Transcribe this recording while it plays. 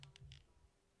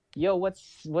Yo,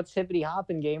 what's hippity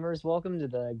hoppin', gamers? Welcome to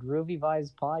the Groovy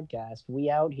Vibes podcast. We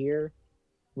out here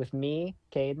with me,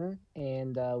 Caden,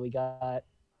 and we got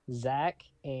Zach,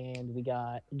 and we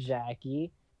got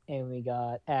Jackie, and we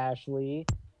got Ashley,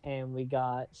 and we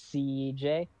got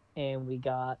CJ, and we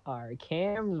got our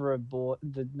camera boy.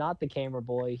 Not the camera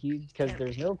boy. Because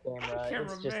there's no camera.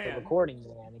 It's just the Cameraman. recording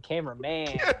man, the cameraman,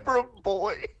 Camera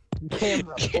boy.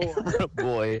 camera boy.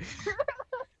 Boy.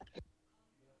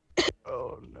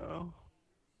 Oh no.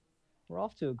 We're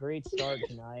off to a great start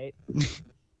tonight.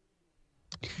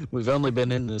 We've only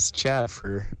been in this chat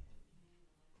for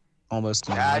almost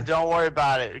an hour. Don't worry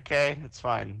about it, okay? It's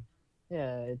fine.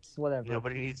 Yeah, it's whatever.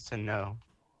 Nobody needs to know.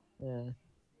 Yeah.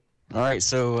 All right,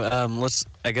 so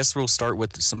I guess we'll start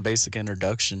with some basic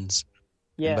introductions.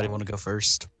 Yeah. Anybody want to go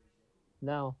first?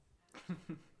 No.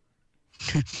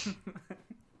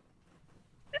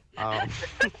 Um,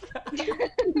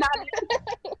 Not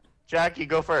it. Jackie,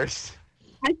 go first.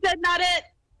 I said not it.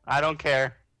 I don't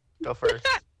care. Go first.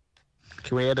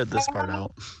 Can we edit this part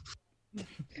out?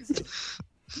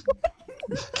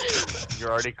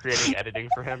 You're already creating editing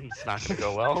for him. It's not gonna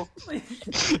go well. Please.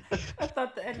 I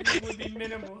thought the editing would be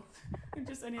minimal. And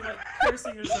just any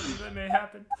cursing or something that may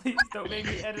happen. Please don't make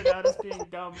me edit out as being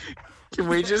dumb. Can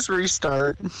we just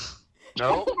restart?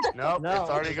 Nope. No. It's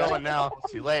already going now.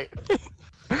 It's too late.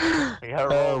 We gotta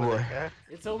roll with it, okay?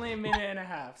 It's only a minute and a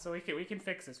half, so we can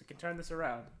fix this. We can turn this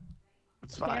around.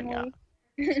 It's fine, yeah.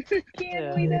 Can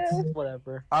Yeah, we it's though?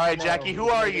 whatever. All right, No, Jackie, who we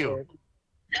are did you? it.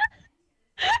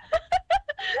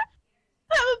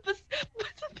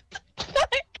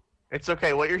 It's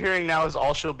okay. What you're hearing now is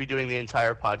all she'll be doing the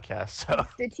entire podcast. So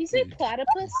Did he say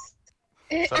platypus?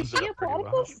 Is Sums it he a up pretty well.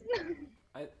 platypus?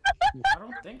 I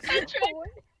don't think so.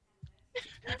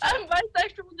 I'm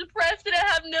bisexual, depressed, and I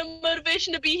have no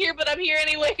motivation to be here, but I'm here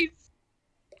anyways.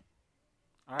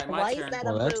 Alright, Why my is turn. that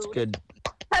Well, that's mood? good.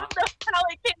 I don't know how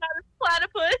it came out as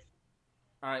platypus.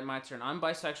 Alright, my turn. I'm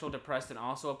bisexual, depressed, and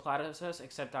also a platypus,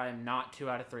 except I am not 2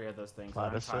 out of 3 of those things.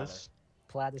 I'm platypus.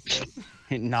 Platypus.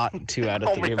 Not 2 out of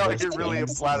Oh 3 my of god, those you're really a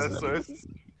things. platypus.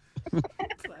 Tyler.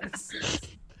 Platypus.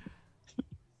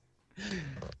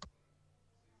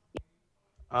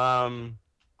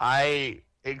 I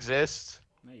exist,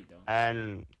 No, you don't.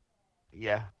 and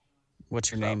yeah.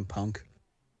 What's your name, punk?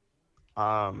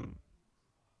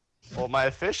 Well, my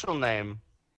official name,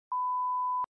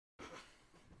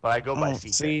 but I go by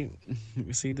CJ.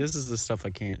 See, this is the stuff I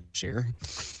can't share.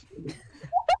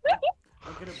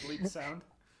 I'll get a bleep sound.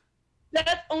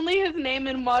 That's only his name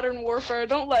in Modern Warfare.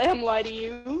 Don't let him lie to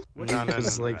you. No.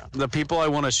 Because the people I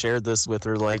want to share this with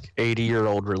are like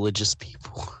 80-year-old religious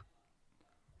people.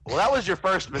 Well, that was your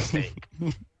first mistake.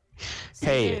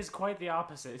 Hey. CJ is quite the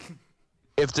opposite.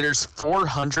 If there's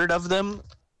 400 of them,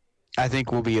 I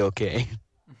think we'll be okay.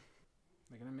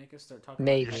 They're gonna make us start talking.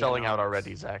 Maybe. You're selling out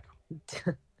already, Zach.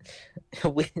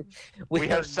 we We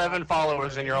have 7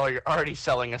 followers, and you're already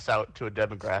selling us out to a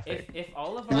demographic. If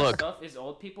all of our Look. stuff is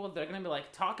old people, they're gonna be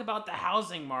like, talk about the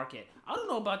housing market. I don't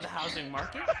know about the housing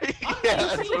market. I'm Yeah,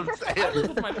 that's 18. what I'm I live saying.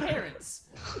 with my parents.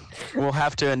 We'll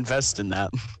have to invest in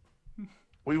that.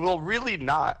 We will really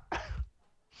not.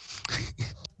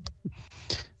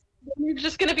 You're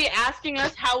just gonna be asking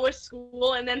us how was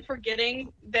school and then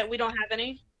forgetting that we don't have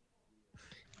any.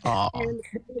 Aw. And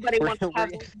nobody We're- wants to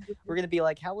have We're gonna be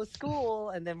like, "How was school?"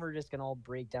 And then we're just gonna all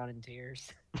break down in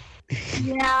tears.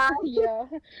 Yeah.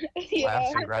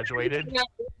 Last and graduated.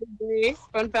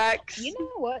 Fun facts. You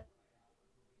know what?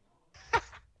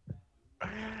 I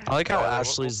like how Yeah, what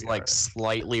Ashley's will be like our-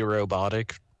 slightly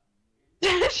robotic.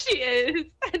 She is.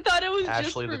 I thought it was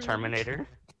Ashley just the for me. Terminator.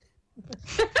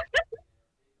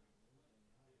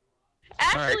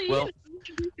 Ashley, well,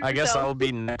 introduce I guess yourself. I'll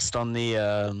be next on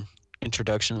the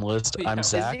introduction list. Yeah. I'm Is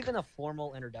Is it Zach. even a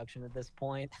formal introduction at this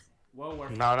point? Whoa, we're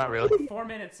No, not really. 4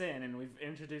 minutes in, and we've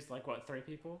introduced like what 3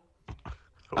 people?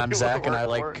 I'm Zach, and I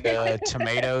We're- like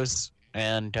tomatoes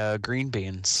and green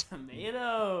beans.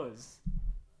 Tomatoes.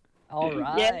 All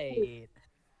right.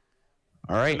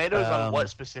 All right. Tomatoes on what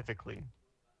specifically?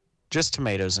 Just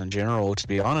tomatoes in general, to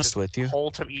be honest with you.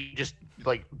 Whole you just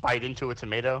like bite into a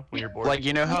tomato when you're bored. Like,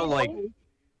 you know how like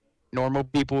normal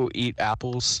people eat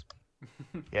apples?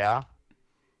 Yeah.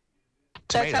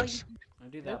 That's how Tomatoes. I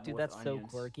do that Dude, more that's with so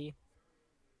onions. quirky.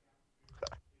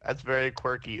 That's very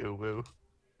quirky, uwu.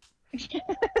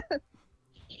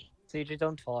 So you just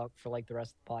don't talk for like the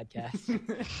rest of the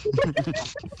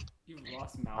podcast. You've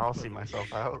lost mouth. I'll see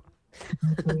myself out.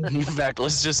 In fact,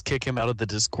 let's just kick him out of the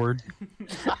Discord.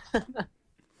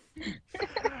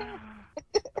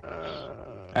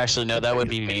 Actually, no, that would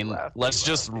be Please mean. laugh, Let's please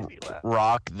just laugh, please laugh.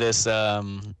 rock this.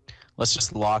 Let's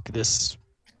just lock this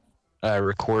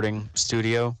recording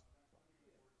studio.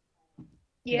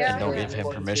 Yeah. don't Yeah, give him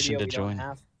recording permission studio to we don't join.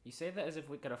 have. You say that as if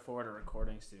we could afford a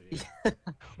recording studio.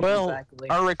 Well, Exactly.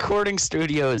 our recording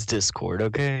studio is Discord,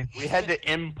 okay? We had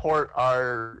to import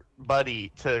our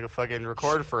buddy to fucking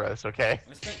record for us, okay?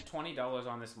 I spent $20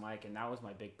 on this mic, and that was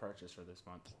my big purchase for this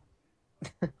month.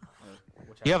 Or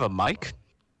whichever You have a one it mic? was.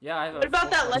 Yeah, I have What a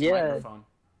about that full-size Yeah. microphone.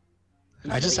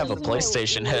 I just have a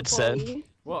PlayStation headset.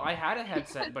 Well, I had a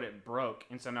headset, but it broke,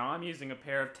 and so now I'm using a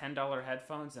pair of $10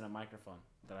 headphones and a microphone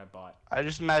that I bought. I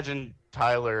just imagine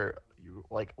Tyler,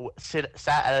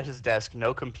 sat at his desk,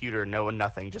 no computer, no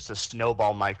nothing, just a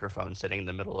snowball microphone sitting in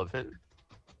the middle of it.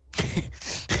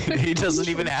 He doesn't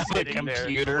even have a Sitting there,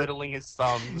 computer. twiddling his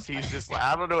thumbs. He's just like,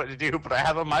 I don't know what to do, but I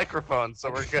have a microphone, so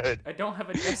we're good. I don't have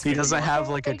a desk. He doesn't anymore. have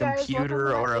like a Hey guys, computer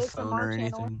welcome to or my a ASMR phone or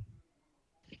channel. anything.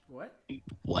 What?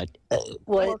 What?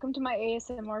 What? Welcome to my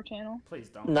ASMR channel. Please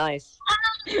don't. Nice.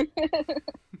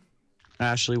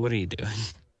 Ashley, what are you doing?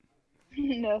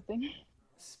 Nothing.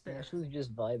 Spare. Ashley's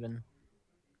just vibing.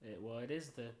 Well, it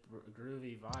is the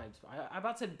groovy vibes. I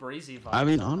about said breezy vibes. I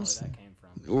mean, don't know where honestly. that came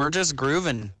from. We're just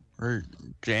grooving. We're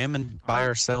jamming by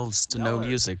ourselves to no Y'all are-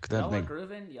 music. That Y'all are make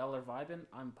grooving. Y'all are vibing.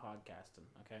 I'm podcasting.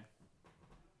 Okay.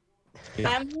 Yeah.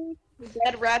 I'm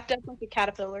dead wrapped up like a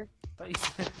caterpillar. I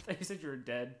thought you said you were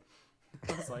dead.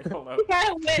 I was like, hold up.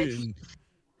 I wish.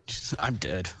 I'm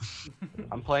dead.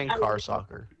 I'm playing car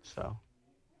soccer, so.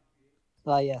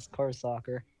 Ah, yes, car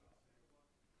soccer.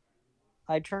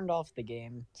 I turned off the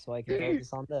game so I could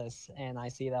focus on this, and I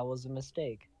see that was a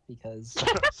mistake because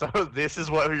So this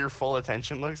is what your full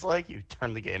attention looks like? You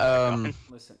turn the game back on.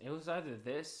 Listen, it was either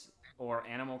this or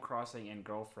Animal Crossing and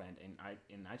Girlfriend, and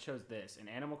I chose this. And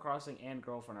Animal Crossing and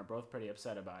Girlfriend are both pretty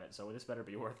upset about it, so this better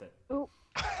be worth it.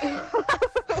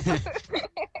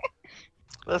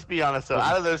 Let's be honest though,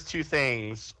 out of those two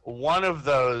things, one of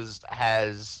those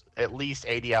has at least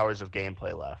 80 hours of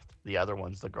gameplay left. The other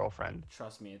one's the girlfriend.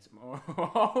 Trust me, it's more.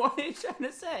 What are you trying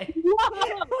to say? What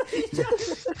are you trying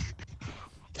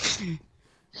to say?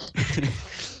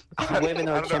 women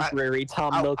I are don't know, temporary.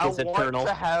 Tom Nook is I eternal. want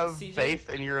to have CJ? faith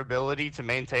in your ability to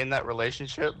maintain that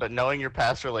relationship, but knowing your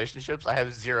past relationships, I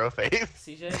have zero faith.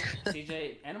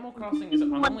 CJ, Animal Crossing is.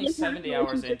 I'm only 70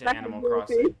 hours into Animal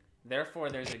Crossing. Therefore,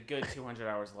 there's a good 200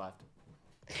 hours left.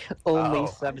 Only Oh, I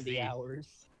 70 see. hours.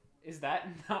 Is that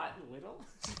not little?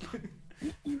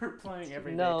 For playing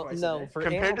every day No, twice a no. day? For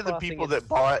Compared Animal to the Crossing, people it's that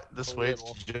bought the a Switch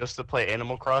little. just to play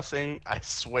Animal Crossing, I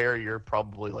swear you're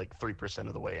probably like 3%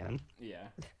 of the way in. Yeah.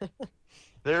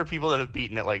 There are people that have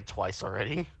beaten it like twice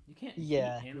already. You can't.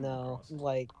 Yeah, beat Animal no, Crossing.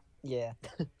 like, yeah.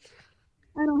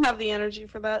 I don't have the energy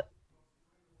for that.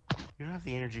 You don't have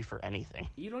the energy for anything.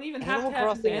 You don't even have Animal to have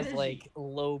Crossing energy. is like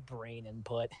low brain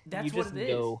input. That's you just what it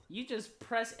is. go. You just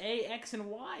press A, X, and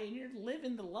Y, and you're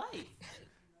living the life.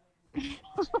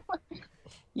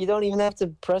 You don't even have to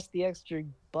press the extra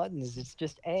buttons. It's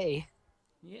just A.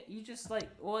 Yeah, you just like,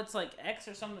 well, it's like X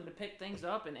or something to pick things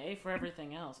up, and A for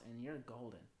everything else, and you're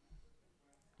golden.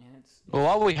 And it's. Well,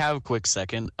 while we have a quick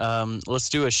second, let's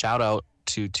do a shout out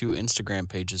to 2 Instagram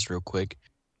pages real quick.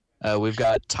 We've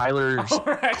got Tyler's Oh,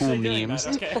 we're cool actually doing memes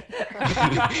that,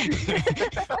 okay.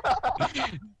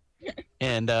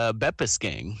 and Beppis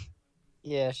Gang.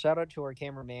 Yeah, shout out to our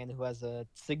cameraman who has a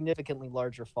significantly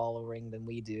larger following than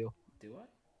we do. Do I?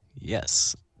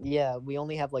 Yes. Yeah, we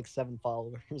only have like 7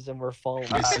 followers, and we're following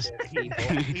This is-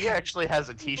 people. He actually has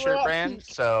a T-shirt brand,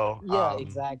 so Yeah,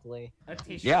 exactly. A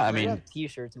t-shirt. Yeah, I We mean- have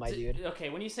T-shirts, my dude. Okay,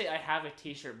 when you say I have a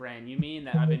t-shirt brand, you mean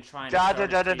that I've been trying to Da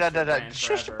start da a da da da t-shirt da da. brand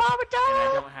Shush, forever, Baba and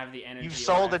I da. don't have the energy. You've or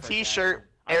sold a effort to T-shirt.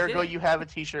 actually- I Ergo, didn't. you have a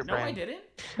T-shirt No, I brand. didn't.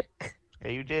 Yeah,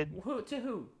 you did. Who to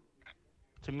who?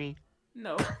 To me.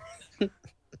 No.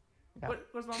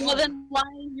 What's wrong Well, with it? then why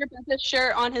is your Beth's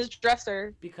shirt on his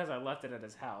dresser? Because I left it at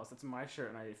his house. That's my shirt,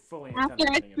 and I fully After intend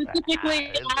on I getting it back. specifically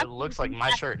It looks like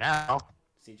my shirt now.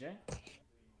 CJ,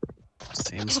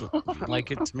 Seems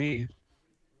like it to me.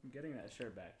 I'm getting that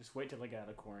shirt back. Just wait till I get out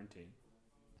of quarantine.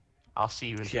 I'll see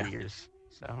you in 2 Yeah. years.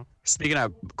 So Speaking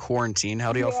of quarantine,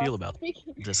 how do y'all Yeah. feel about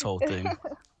this whole thing?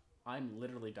 I'm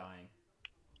literally dying.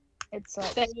 It sucks.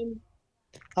 Same.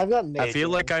 I've got. I mixed feel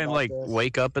like feelings I about like this.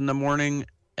 wake up in the morning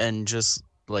and just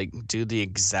like do the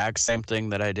exact same thing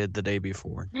that I did the day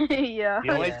before. Yeah.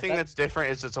 the only Yeah, thing that- that's different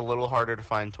is it's a little harder to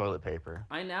find toilet paper.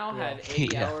 I now Yeah. have 80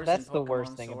 Yeah. hours That's in the Pokemon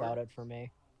worst thing Sword, about it for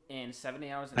me. and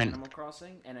 70 hours in I- Animal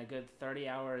Crossing, and a good 30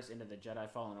 hours into the Jedi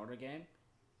Fallen Order game.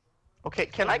 Okay,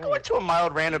 can I go into a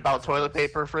mild rant about toilet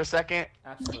paper for a second?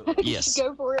 Absolutely. Yes.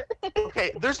 Go for it.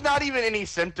 Okay, there's not even any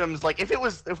symptoms. Like if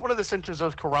one of the symptoms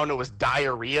of corona was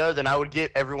diarrhea, then I would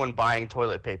get everyone buying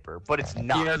toilet paper. But it's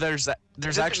not. Yeah, there's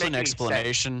doesn't actually an make any sense.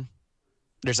 explanation.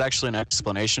 there's actually an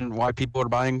explanation why people are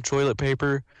buying toilet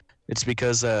paper. It's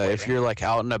because if you're like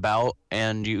out and about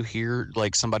and you hear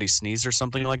like somebody sneeze or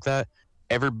something like that,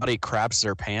 everybody craps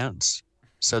their pants,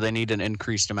 so they need an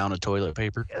increased amount of toilet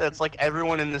paper. Yeah, that's like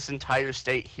everyone in this entire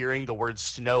state hearing the word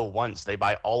snow once. They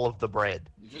buy all of the bread.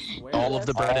 Just wear All it. of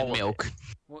the bread All and of it. milk.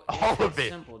 Well, all it's of it.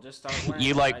 Simple. Just start wearing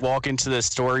You it, like right? walk into the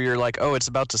store, you're like, oh, it's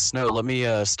about to snow. Let me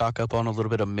stock up on a little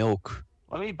bit of milk.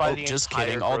 Let me buy Oh, the just entire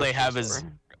kidding. All they grocery have is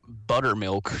store.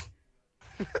 buttermilk.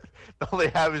 All they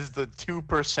have is the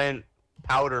 2%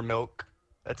 powder milk.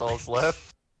 That's all that's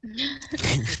left.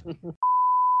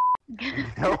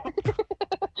 No.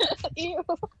 Ew.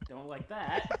 Don't like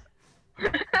that.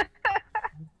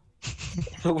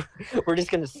 We're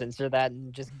just gonna censor that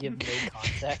and just give no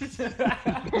context. Man,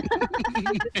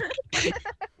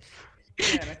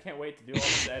 I can't wait to do all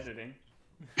this editing.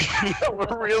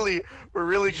 we're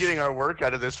really getting our work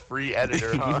out of this free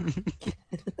editor, huh?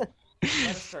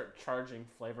 Gotta start charging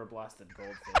flavor blasted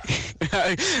goldfish.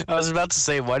 I was about to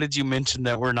say, why did you mention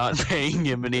that we're not paying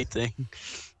him anything?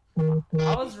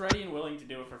 I was ready and willing to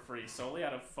do it for free, solely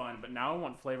out of fun, but now I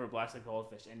want flavor blasted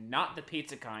goldfish, and not the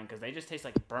pizza kind, because they just taste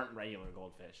like burnt regular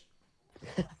goldfish.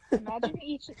 Imagine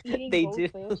eating They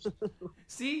goldfish.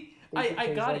 See? They do I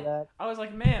things got like it. that. I was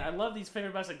like, man, I love these flavor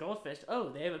blasted goldfish. Oh,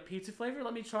 they have a pizza flavor?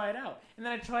 Let me try it out. And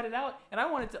then I tried it out, and I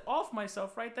wanted to off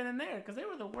myself right then and there, because they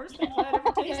were the worst things I had ever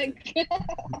Oh my tasted. God.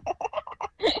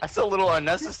 That's a little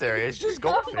unnecessary. It's just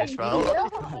goldfish, bro.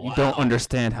 You don't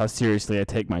understand how seriously I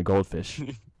take my goldfish.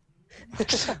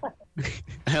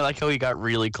 I like how he got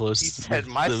really close. He to said,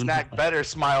 "My the- snack better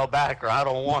smile back, or I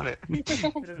don't want it." It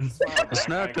doesn't smile back.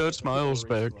 snack I- that smiles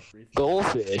back.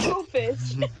 Goldfish.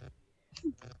 Goldfish.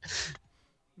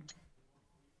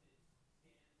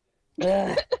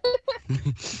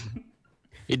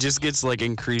 It just gets like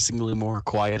increasingly more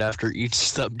quiet after each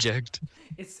subject.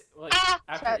 It's like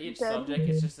after Shut each them. subject,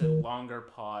 it's just a longer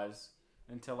pause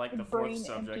until like the fourth Brain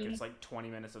subject. empty. It's like 20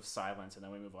 minutes of silence, and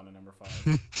then we move on to number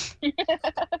 5.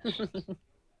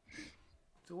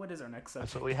 So what is our next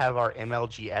That's subject? what we have our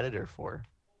MLG editor for.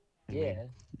 Yeah.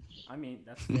 I mean,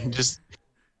 that's fair.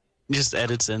 just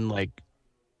edits in like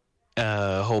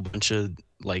a whole bunch of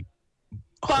like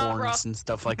Barbara. horns and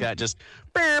stuff like that. Just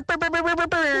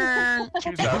 2000.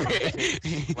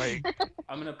 Like,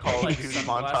 I'm gonna put Call like of Duty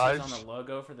sunglasses on montage. the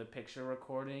logo for the picture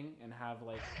recording and have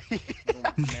like little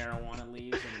marijuana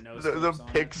leaves and no the scopes on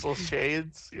it. pixel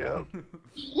shades. Yeah.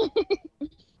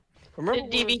 Remember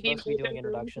The when we were DVD supposed to be doing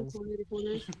introductions?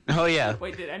 oh yeah.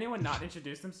 Wait, did anyone not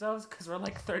introduce themselves? Because we're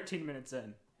like 13 minutes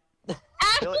in.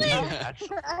 Ashley, Ashley's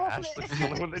the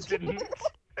only one that didn't.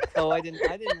 Oh, I didn't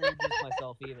introduce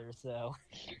myself either. So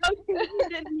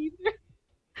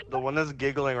The one that's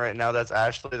giggling right now, that's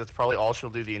Ashley. That's probably all she'll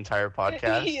do the entire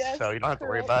podcast. Yes, so you don't have to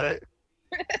worry correct. about it.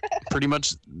 Pretty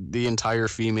much the entire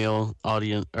female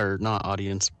audience, or not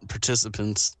audience,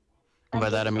 participants. And by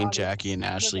that I mean Jackie and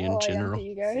Ashley in general.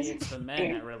 You See, guys. it's the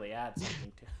men that really add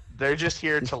something to. They're just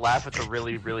here to laugh at the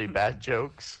really, really bad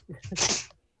jokes.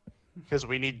 Because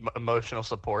we need emotional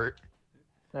support.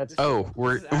 that's Oh,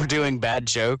 we're This is actually- doing bad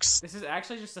jokes. This is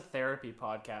actually just a therapy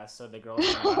podcast, so the girls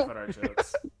can laugh at our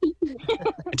jokes.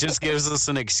 It just gives us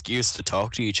an excuse to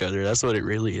talk to each other. That's what it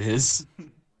really is.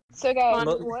 So guys,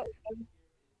 Mo-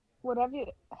 what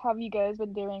have you guys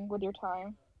been doing with your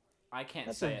time? I can't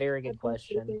that's say a it. very good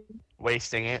question.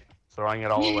 Wasting it. Throwing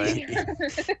it all away.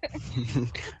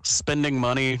 Spending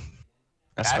money.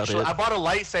 That's Actually, I about bought a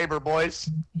lightsaber, boys.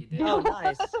 He did. Oh,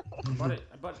 nice.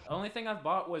 But the only thing I've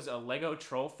bought was a Lego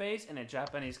troll face and a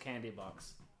Japanese candy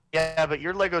box. Yeah, but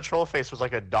your Lego troll face was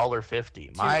like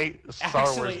 $1.50. My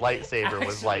Star Wars lightsaber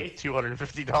was like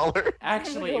 $250.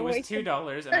 Actually, it was Wait.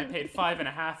 $2, and I paid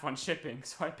 $5.50 on shipping,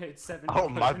 so I paid $7. Oh,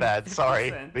 my bad.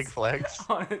 Sorry. Big flex.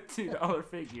 On a $2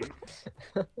 figure.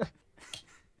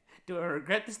 Do I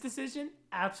regret this decision?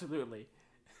 Absolutely.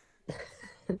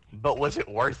 But was it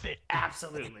worth it?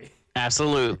 Absolutely. it.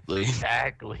 Absolutely.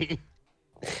 Exactly.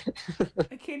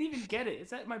 I can't even get it.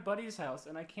 It's at my buddy's house,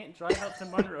 and I can't drive out to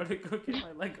Monroe to go get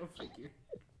my Lego figure.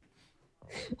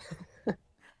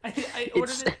 I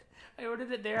ordered it. I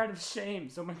ordered it there out of shame,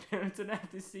 so my parents didn't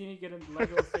have to see me get a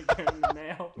Lego figure in the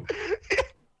mail.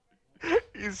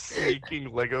 He's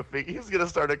sneaking Lego figures. He's gonna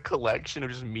start a collection of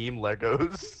just meme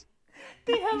Legos.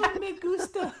 They have a Me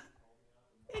Gusta.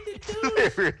 And it They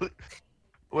does. really...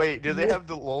 Wait, do they have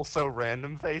the also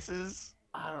random faces?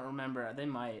 I don't remember. They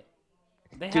might.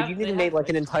 They Dude, have, you they need to have, make like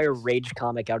an entire comics. rage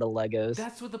comic out of Legos.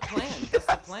 That's what the plan. That's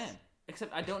the plan.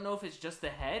 Except I don't know if it's just the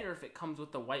head or if it comes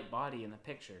with the white body in the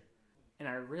picture. And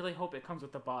I really hope it comes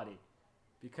with the body.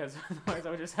 because otherwise I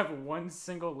would just have one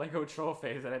single Lego troll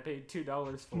face that I paid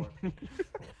 $2 for.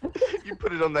 You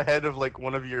put it on the head of like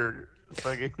one of your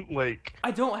fucking like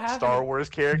I don't have Star any- Wars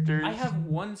characters. I have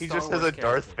one He Star just has Wars a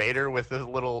Darth character. Vader with his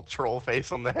little troll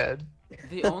face on the head.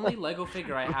 The only Lego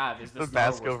figure I have is the The Star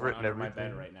mask Wars over one it and under my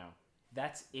bed everything. right now.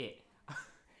 That's it.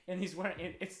 And he's wearing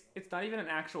it's not even an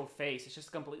actual face. It's just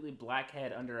a completely black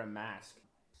head under a mask.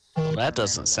 That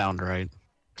doesn't sound right.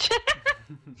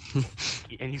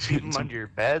 And you keep him under your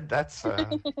bed? That's My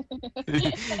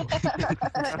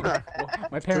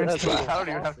parents I don't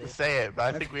even have to say it,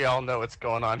 but I think we all know what's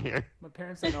going on here. My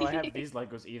parents don't know I have these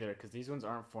Legos either, because these ones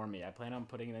aren't for me. I plan on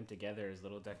putting them together as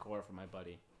little decor for my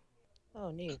buddy,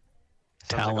 Oh, neat.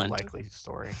 Sounds Talent. like a likely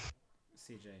story.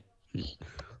 CJ.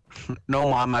 No,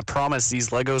 Mom, I promise these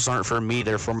Legos aren't for me.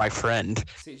 They're for my friend.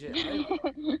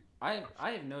 CJ, I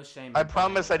have no shame. I in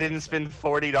promise I buying didn't spend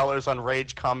 $40 on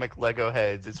Rage Comic Lego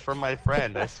heads. It's for my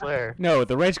friend, I swear. No,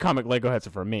 the Rage comic Lego heads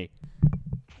are for me.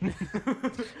 I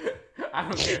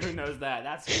don't care who knows that.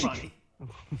 That's funny.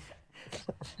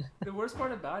 The worst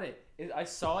part about it is I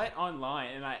saw it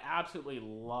online and I absolutely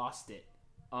lost it,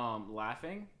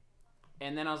 laughing.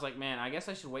 And then I was like, man, I guess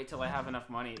I should wait till I have enough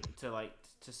money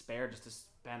to spare just to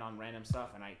spend on random stuff,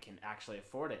 and I can actually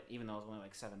afford it, even though it's only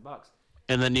like $7.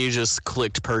 And then you just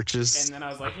clicked And purchase. then I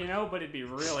was like, but it'd be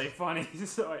really funny,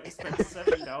 so I spent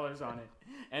 $7 on it.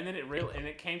 And then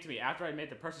it came to me after I made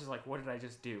the purchase. Like, what did I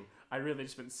just do? I really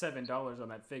just spent $7 on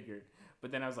that figure.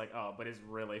 But then I was like, oh, but it's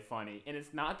really funny, and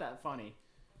it's not that funny.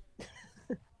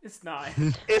 It's not.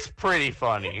 It's pretty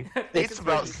funny. It's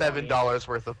about pretty funny. $7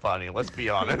 worth of funny, let's be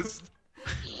honest.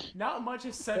 Not much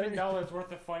is $7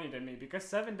 worth of funny to me, because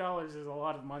 $7 is a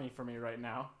lot of money for me right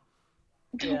now.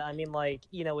 Yeah, I mean, like,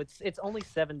 it's only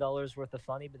 $7 worth of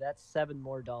funny, but that's $7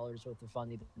 more worth of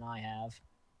funny than I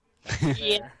have.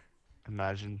 Yeah.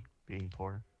 Imagine being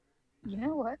poor. You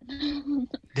know what?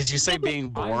 Did you say being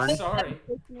born? I'm sorry.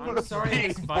 I'm sorry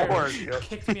this Being virus born, yeah.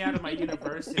 kicked me out of my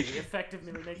university,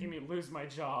 effectively making me lose my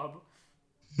job.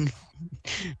 Not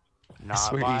I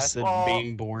swear my you said fault.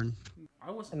 being born.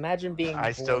 I was Imagine being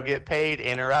I still born get paid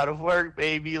in or out of work,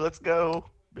 baby. Let's go.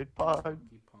 Big pog.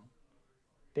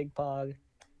 Big Pog.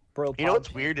 Bro You know Pog.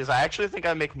 what's weird is I actually think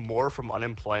I make more from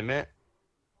unemployment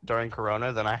during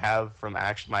Corona than I have from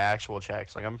my actual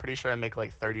checks. Like, I'm pretty sure I make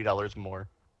like $30 more.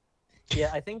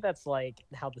 Yeah, I think that's like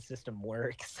how the system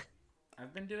works.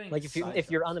 I've been doing Like if side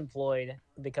you're jobs. unemployed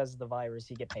because of the virus,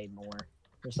 you get paid more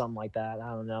or something like that. I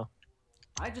don't know.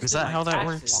 I just Is did that my how that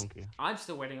taxes. works? Wonky. I'm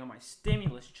still waiting on my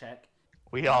stimulus check.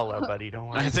 We all are, buddy. Don't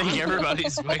worry. I think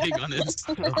everybody's waiting on it.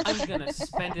 I'm gonna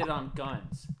spend it on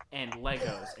guns and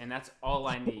Legos, and that's all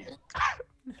I need.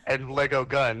 And Lego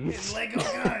guns. And Lego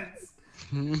guns.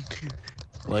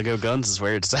 Lego Guns is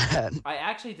where it's at. I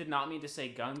actually did not mean to say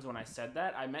guns when I said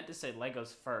that. I meant to say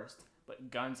Legos first,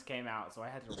 but guns came out, so I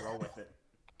had to roll with it.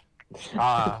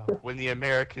 When the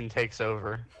American takes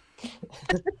over.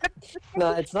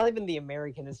 No, it's not even the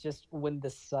American. It's just when the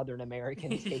Southern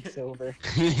American takes over.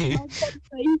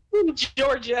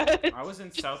 Georgia. I was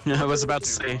in South. I was Florida about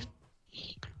to too say.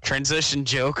 Transition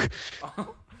joke. long.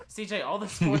 CJ, all the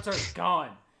sports are gone.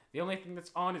 The only thing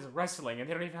that's on is wrestling, and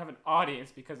they don't even have an audience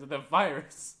because of the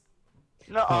virus.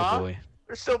 Oh Nuh-uh. boy.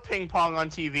 There's still ping pong on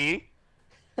TV.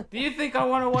 Do you think I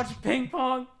want to watch ping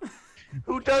pong?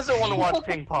 Who doesn't want to watch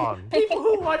ping pong? People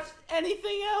who watch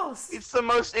anything else. It's the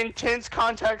most intense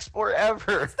contact sport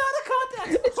ever. It's not a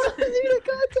contact It's not sport. even a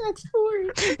contact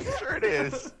sport. Sure it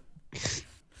is.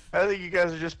 I think you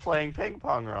guys are just playing ping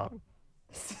pong wrong.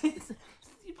 You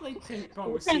play ping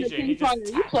pong with What kind of CJ, and he ping pong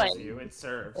just are you tackles playing? you and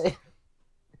serves.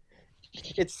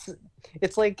 It's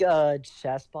like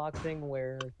chess boxing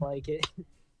where like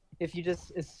if you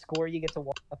just score, you get to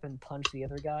walk up and punch the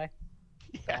other guy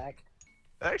back.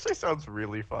 That actually sounds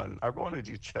really fun. I want to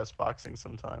do chess boxing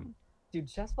sometime. Dude,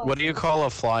 chess boxing. What do you call a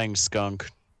flying skunk?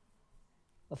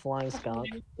 a flying skunk?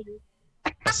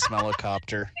 A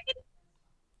smellocopter.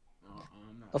 No,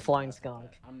 I'm not A flying gonna skunk.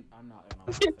 laugh at that. I'm not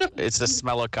gonna laugh. It's a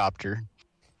smellocopter.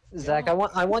 Zach, I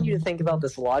want you to think about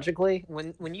this logically.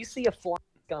 When you see a flying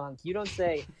skunk, you don't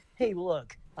say, "Hey,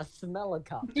 look, a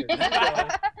smellicopter." You go,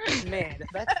 "Man,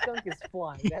 that skunk is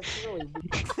flying. That's really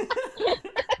weird."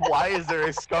 Why is there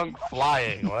a skunk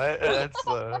flying? What? That's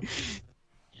yeah,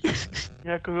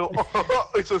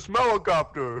 it's a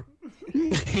smellocopter.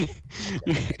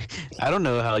 I don't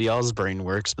know how y'all's brain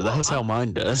works, but that's how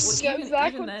mine does. Well, Yeah, Even- Zach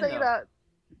even would then, say though. that.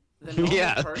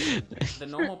 The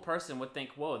normal person would think,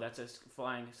 "Whoa, that's a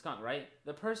flying skunk," right?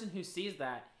 The person who sees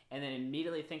that and then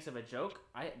immediately thinks of a joke,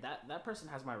 that person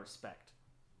has my respect.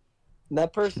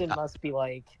 That person must be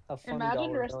like a funny Imagine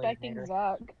dollar respecting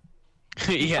millionaire. Zach.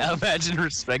 Yeah, imagine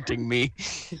respecting me.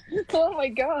 Oh my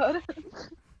god.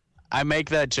 I make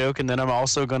that joke, and then I'm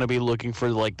also going to be looking for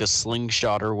like the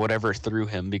slingshot or whatever through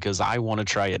him because I want to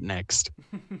try it next.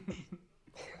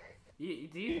 Do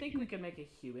you think we could make a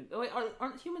human? Oh, wait,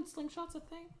 aren't human slingshots a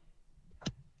thing?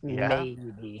 Yeah.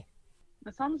 Maybe.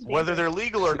 That sounds Whether they're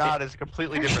legal or not is a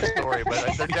completely different story,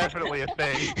 but they're definitely a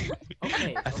thing.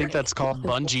 Okay. I think that's called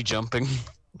bungee jumping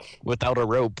without a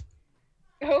rope.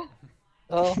 Oh.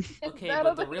 Oh, Okay, That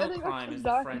but is the like real getting crime us is the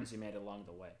dying. friends you made along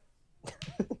the way.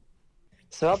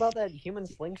 so how about that human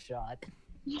slingshot?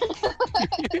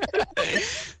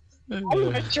 I'm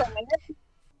gonna try it.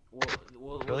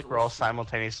 We'll, I feel like we're all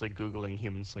simultaneously Googling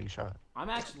human slingshot. I'm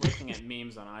actually looking at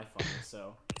memes on iPhone,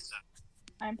 so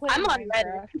I'm playing I'm on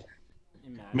Minecraft.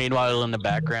 imagine. Meanwhile, in the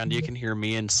background, you can hear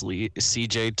me and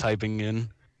CJ typing in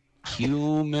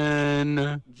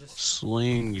human Just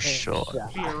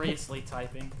slingshot. furiously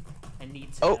typing. I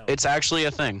need to Oh, know. it's actually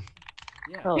a thing.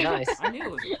 Yeah. Oh, nice. I knew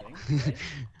it was a thing. Right?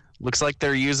 Looks like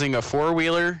they're using a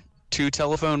four-wheeler, 2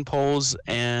 telephone poles,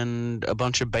 and a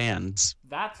bunch of bands.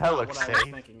 That's That not looks what I was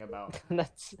safe. thinking about.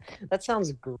 That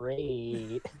sounds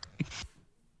great.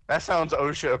 That sounds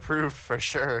OSHA approved for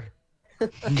sure.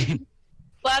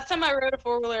 Last time I rode a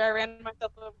 4-wheeler, I ran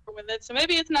myself over with it, so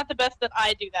maybe it's not the best that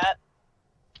I do that.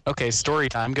 Okay, story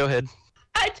time. Go ahead.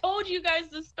 I told you guys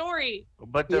the story.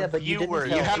 But the you didn't viewer,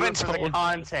 tell you us haven't the for the whole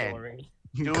content. story.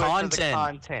 Do it for the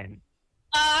content.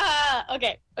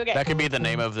 Okay. That could be the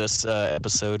name of this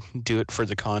episode. Do it for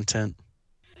the content.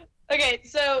 Okay,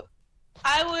 so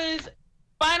I was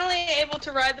finally able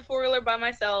to ride the 4-wheeler by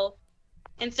myself.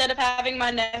 Instead of having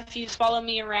my nephews follow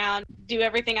me around, do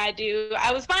everything I do,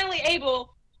 I was finally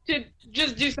able to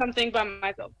just do something by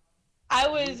myself. I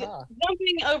was Yeah.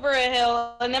 jumping over a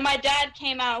hill, and then my dad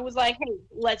came out and was like, "Hey,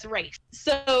 let's race."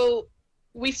 So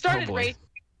we started boy. racing.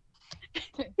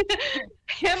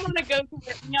 Him on a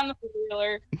go-kart, me on the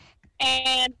 4-wheeler,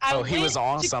 and I Oh, he went was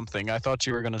on to- something. I thought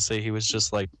you were gonna say he was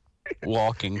just like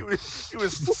walking. It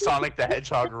was Sonic the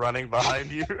Hedgehog running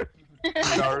behind you.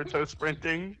 Naruto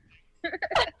sprinting.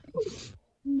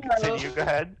 No. Continue, go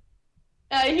ahead.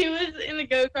 He was in the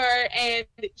go-kart, and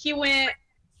he went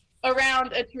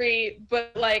around a tree,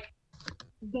 but like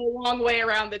the long way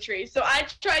around the tree. So I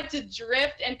tried to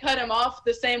drift and cut him off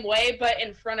the same way, but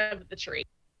in front of the tree.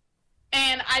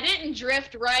 And I didn't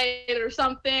drift right or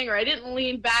something, or I didn't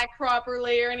lean back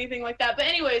properly or anything like that. But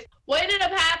anyways, what ended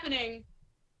up happening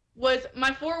was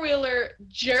my 4-wheeler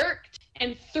jerked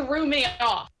and threw me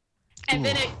off. And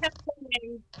then it kept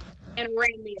going and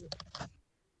ran me over.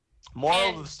 Moral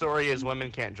of the story is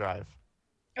women can't drive.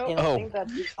 And Oh.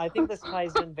 I think this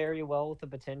ties in very well with the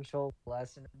potential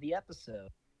lesson of the episode.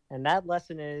 And that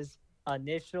lesson is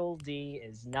Initial D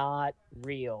is not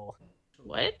real.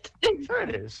 What? Sure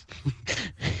it is.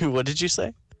 What did you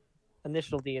say?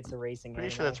 Initial D, it's a racing Pretty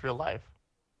game. sure that's real life.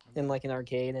 In like an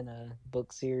arcade and a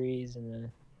book series and a...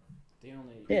 The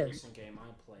only Yeah. recent game I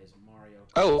play is Mario.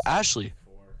 Oh, Kart Ashley.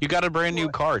 64. You got a brand new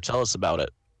car. Tell us about it.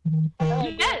 Oh,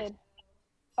 Yes. good.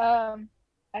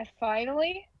 I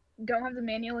finally don't have to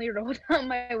manually roll down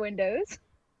my windows.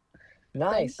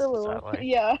 Nice. Thanks a little. Sadly.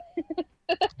 Yeah.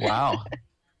 Wow.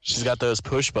 She's got those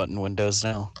push button windows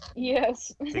now.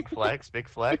 Yes. Big flex, big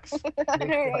flex.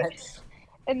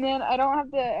 And then I don't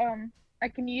have to. I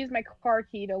can use my car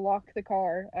key to lock the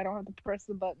car. I don't have to press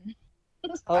the button.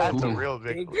 Oh, That's a Ooh. real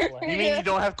big. big flex. You mean you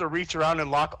don't have to reach around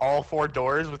and lock all 4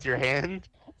 doors with your hand?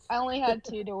 I only had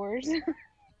 2 doors.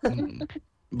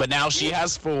 But now she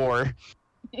has 4.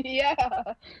 Yeah.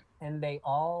 And they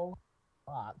all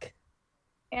lock.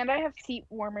 And I have seat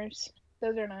warmers.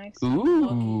 Those are nice.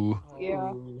 Ooh.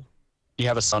 Yeah. Ooh. You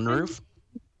have a sunroof?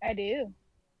 I do.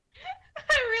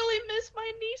 I really miss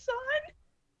my Nissan.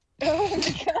 Oh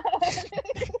my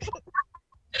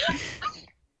god.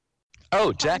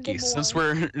 Oh, Jackie, since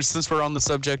we're on the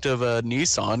subject of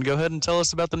Nissan, go ahead and tell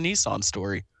us about the Nissan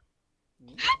story.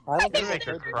 I don't You think make I've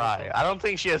her heard cry. I don't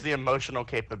think she has the emotional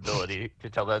capability to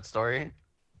tell that story.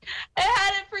 I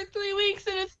had it for 3 weeks,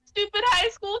 and a stupid high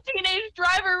school teenage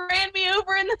driver ran me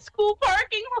over in the school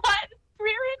parking lot and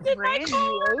rear-ended my Ran you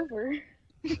car. over.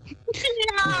 Yeah.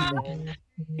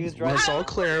 He was driving. Let's all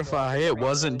clarify, it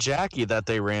wasn't Jackie that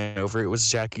they ran over, it was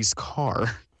Jackie's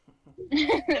car.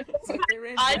 It's like they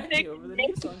ran I Jackie think over the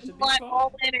it's Nissan should be my fine.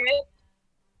 all in it.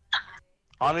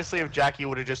 Honestly, if Jackie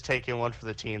would have just taken one for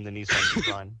the team, the Nissan would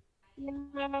be fine.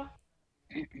 Yeah.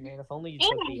 Man, if only you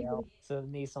took the L so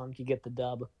Nissan could get the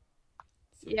dub.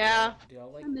 So Yeah. Do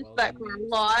y'all like I miss welding that car a memes?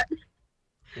 lot.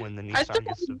 When the I still Nissan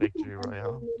gets the victory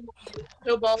royale.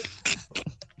 No balls.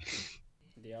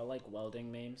 Do y'all like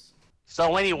welding memes?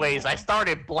 So anyways, I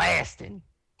started blasting.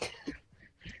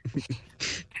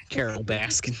 Carol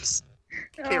Baskins.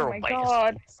 Oh Carol my Baskins.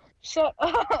 god. Shut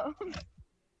up.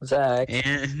 Zach.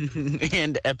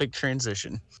 And epic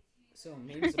transition. So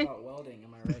memes about welding,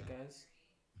 am I right,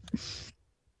 guys?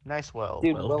 Nice weld.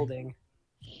 Dude, Welding. welding.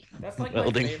 That's like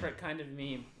Welding. my favorite kind of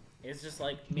meme. It's just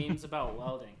like memes about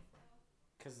welding.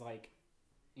 Cause like,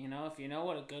 you know, if you know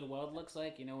what a good weld looks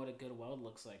like, you know what a good weld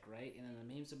looks like, right? And then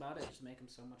the memes about it just make them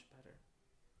so much better.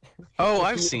 Oh, If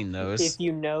I've you- seen those. If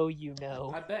you know, you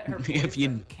know. I bet her If boyfriend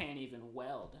you- can't even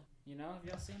weld. You know, have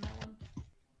y'all seen that one?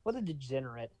 What a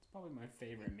degenerate. It's probably my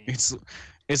favorite meme.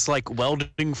 It's like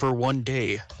welding for one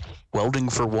day, welding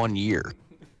for 1 year,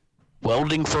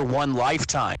 welding for one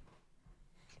lifetime.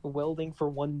 Welding for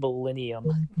 1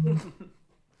 millennium.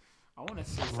 I want to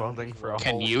see some Welding for a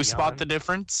Can whole you spot beyond. the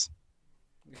difference?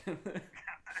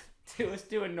 Let's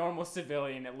do a normal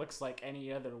civilian. It looks like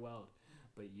any other weld,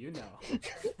 but you know.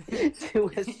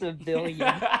 To a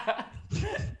civilian.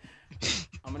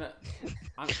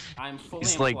 I'm fully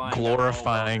It's like implying that all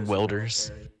glorifying welders are welders.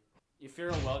 military. If you're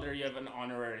a welder, you have an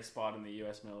honorary spot in the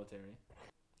U.S. military.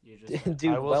 You just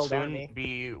Dude, I will weld soon army.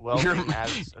 be welding Your,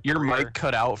 as a your career. mic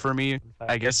cut out for me.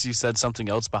 I guess you said something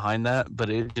else behind that, but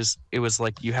it was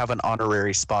like you have an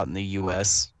honorary spot in the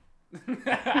U.S.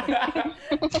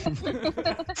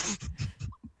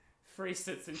 free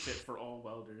citizenship for all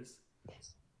welders.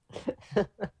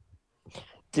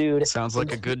 Dude, Sounds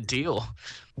like a good deal.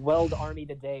 weld army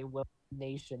today, weld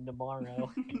nation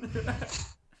tomorrow.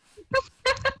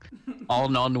 All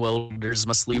non-welders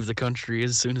must leave the country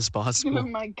as soon as Oh possible.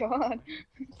 my god.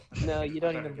 No, you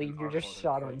don't better even get leave. an You're arc just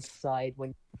welder shot on quick. sight when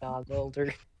you're not a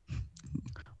welder.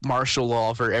 Martial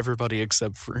law for everybody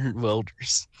except for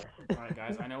welders. Alright,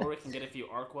 guys, I know where we can get a few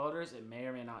arc welders. It may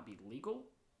or may not be legal,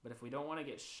 but if we don't want to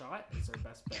get shot, it's our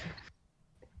best bet.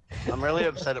 I'm really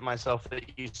upset at myself that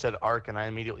you said Ark and I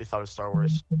immediately thought of Star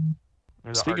Wars.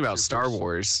 They're the Speaking ARC about Star troopers.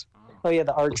 Wars, Oh. Oh yeah,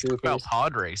 the arc let's talk about troopers.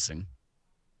 pod racing.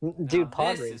 Dude, Now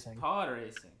pod this racing. is pod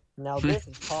racing. Now this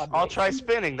is pod I'll racing. try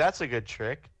spinning. That's a good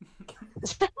trick.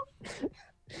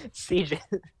 CJ.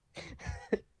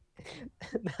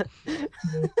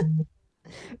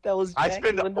 That was. I Jack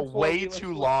spend doing the way Formula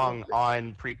too 4. long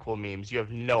on prequel memes. You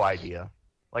have no idea.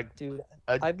 Like Dude,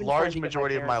 a I've been trying large to get my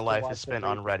majority of my parents to life watch is the spent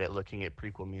on prequel. Reddit looking at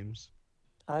prequel memes.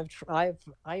 I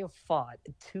have fought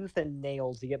tooth and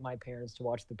nail to get my parents to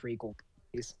watch the prequel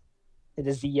movies. It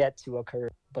is yet to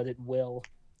occur, but it will.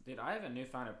 Dude, I have a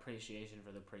newfound appreciation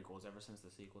for the prequels ever since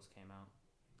the sequels came out.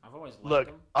 I've always liked Look,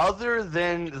 them. other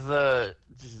than the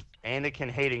Anakin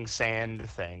hating sand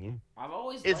thing, I've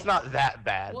always it's liked not them. that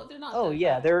bad. Well, they're not. Oh that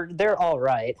yeah, bad. they're all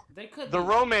right. They could. The be.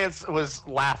 romance was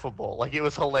laughable. Like it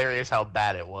was hilarious how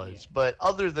bad it was. Yeah. But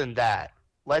other than that,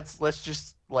 let's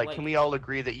just like, Like- can we all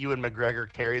agree that Ewan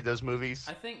McGregor carried those movies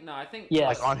I think.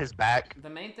 Yes. like on his back? The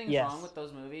main thing Yes. wrong with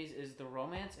those movies is the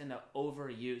romance and the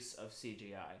overuse of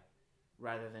CGI,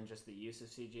 rather than just the use of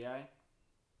CGI.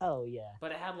 Oh yeah.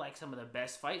 But it had like some of the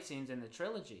best fight scenes in the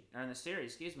trilogy or in the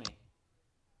series, excuse me.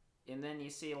 And then you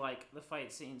see like the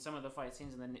fight scene, some of the fight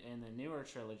scenes in the newer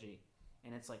trilogy,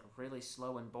 and it's like really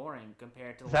slow and boring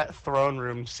compared to That like, throne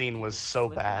room scene was so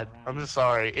Flipping bad. around. I'm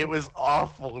sorry. It was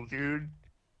awful, dude.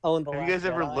 Oh, and the Have you Last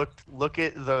guys ever Jedi? look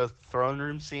at the throne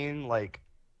room scene like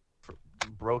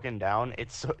broken down?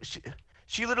 It's so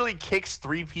she literally kicks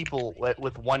 3 people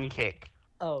with one kick.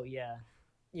 Oh yeah,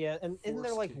 yeah. And isn't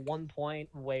there Force like kick. one point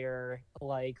where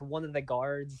like one of the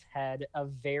guards had a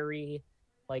very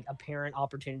like apparent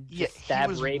opportunity to Yeah, he stab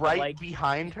was Rey, right but, like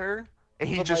behind her, and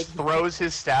he but, just like- throws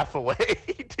his staff away.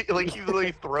 Like he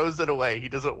literally throws it away. He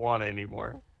doesn't want it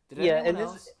anymore. Did yeah, anyone and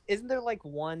else? isn't there like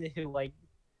one who like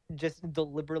just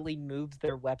deliberately moves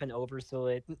their weapon over so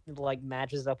it like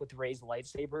matches up with Rey's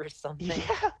lightsaber or something?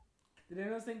 Yeah, Did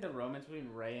anyone else think the romance between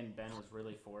Rey and Ben was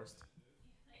really forced?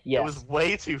 Yes, it was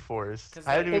way too forced. 'Cause,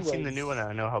 I haven't like, even it seen the was- new one, and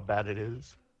I know how bad it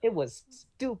is. it was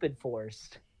stupid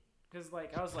forced. Because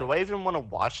like I was Do like, I even want to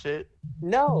watch it?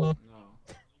 No,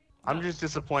 no. I'm just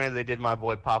disappointed they did my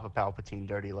boy Papa Palpatine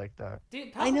dirty like that.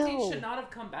 Dude, I know. Palpatine should not have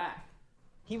come back.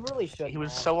 he really should. He was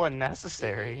not. so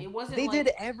unnecessary. It wasn't. They like,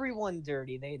 did everyone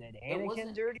dirty. They did Anakin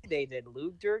wasn't- dirty. They did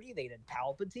Luke dirty. They did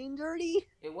Palpatine dirty.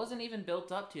 It wasn't even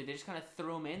built up to. They just kind of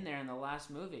threw him in there in the last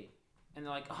movie, and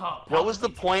they're like, "Oh." What was the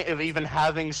Palpatine's- point of even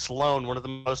having Sloane, one of the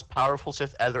most powerful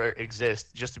Sith ever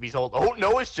exist, just to be told, "Oh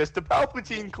no, it's just a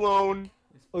Palpatine clone"?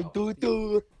 It's Oh,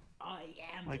 Palpatine. I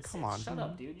am. Like, the come Sith. on, Shut dude.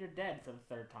 up, dude. You're dead for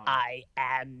the 3rd time. I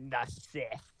am the Sith.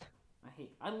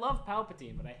 I love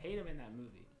Palpatine, but I hate him in that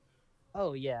movie.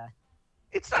 Oh yeah.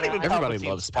 It's not Yeah, even everybody Palpatine's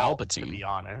loves fault, to Palpatine. be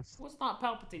honest. Well, it's not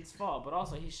Palpatine's fault, but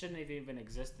also he shouldn't have even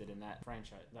existed in that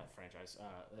franchise. That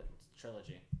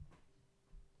trilogy.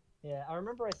 Yeah, I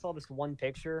remember I saw this one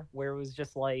picture where it was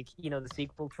just like, the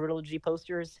sequel trilogy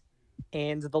posters,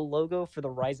 and the logo for the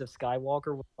Rise of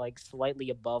Skywalker was like slightly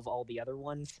above all the other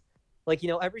ones. Like,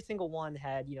 every single one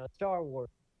had, Star Wars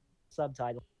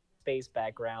subtitle, space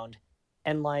background,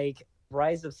 and like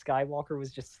Rise of Skywalker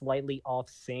was just slightly off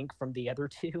sync from the other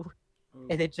two. Ooh.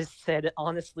 And it just said,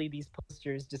 honestly, these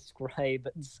posters describe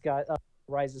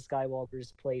Rise of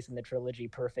Skywalker's place in the trilogy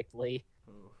perfectly.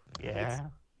 Ooh. Yeah.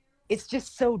 It's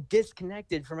just so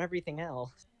disconnected from everything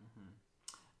else.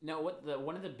 No,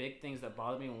 one of the big things that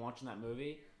bothered me when watching that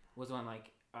movie was when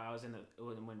I was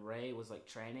when Rey was like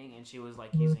training and she was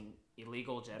like using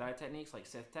illegal Jedi techniques like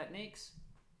Sith techniques.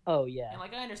 Oh yeah. And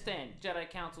like I understand Jedi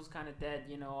Council's kind of dead,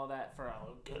 all that for a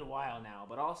good while now,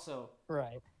 but also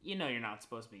Right. you're not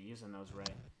supposed to be using those, Rey.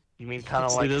 You mean kind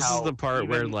of See, like this how is the part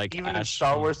where, like, even in Ash-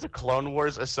 Star Wars: The Clone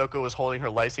Wars, Ahsoka was holding her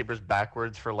lightsabers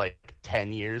backwards for like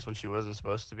 10 years when she wasn't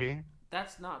supposed to be.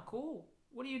 That's not cool.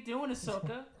 What are you doing,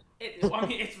 Ahsoka?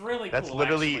 It's really That's cool.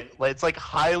 literally actually. it's like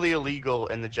highly illegal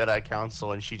in the Jedi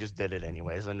Council, and she just did it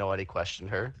anyways, and nobody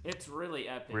questioned her. It's really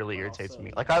epic. Really but irritates also-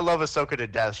 me. Like I love Ahsoka to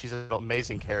death. She's an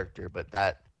amazing character, but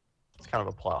it's kind of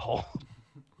a plot hole.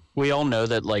 We all know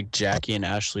that like Jackie and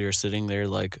Ashley are sitting there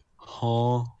like,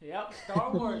 huh? Yep,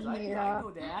 Star Wars. I Yeah.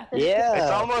 know that. Yeah. It's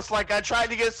almost like I tried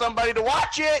to get somebody to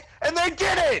watch it, and they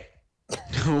did it.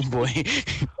 Oh boy.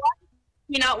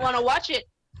 You not want to watch it?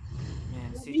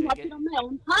 Man, Let me watch it on my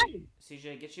own time.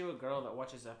 CJ, get you a girl that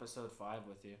watches episode 5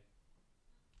 with you.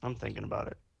 I'm thinking about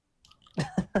it. You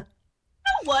know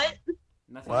what?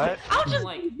 Nothing What? Like, I'll nothing just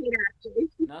like leave it actually.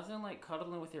 nothing like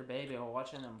cuddling with your baby or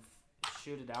watching them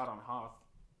shoot it out on Hoth.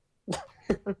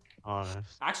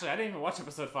 Honest. Actually, I didn't even watch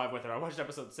episode 5 with her. I watched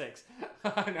episode 6.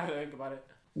 Now that I think about it.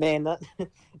 Man,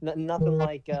 nothing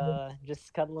like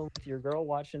just cuddling with your girl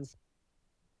watching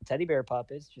teddy bear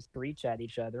puppets just reach at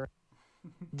each other.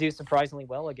 Do surprisingly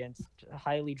well against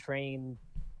highly trained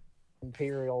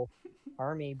Imperial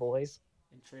Army boys.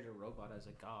 And treat a robot as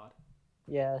a god.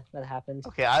 Yeah, that happens.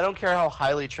 Okay, I don't care how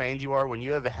highly trained you are. When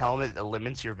you have a helmet that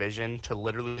limits your vision to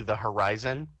literally the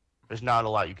horizon, there's not a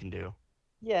lot you can do.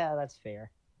 Yeah, that's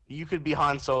fair. You could be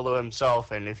Han Solo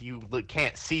himself, and if you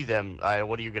can't see them,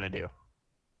 what are you gonna do?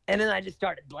 And then I just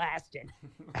started blasting.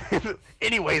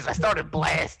 Anyways, I started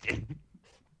blasting.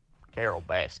 Carol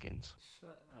Baskins.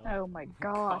 Shut up. Oh my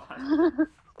god.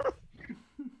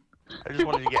 I just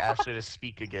wanted to get Ashley to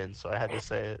speak again, so I had to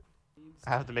say it. I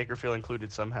have to make her feel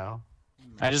included somehow.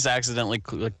 I just accidentally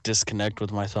disconnect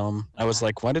with my thumb. I was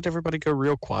like, why did everybody go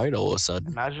real quiet all of a sudden?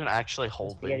 Imagine actually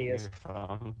holding your Spaghettios.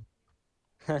 phone.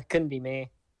 Couldn't be me.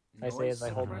 I say Noise as I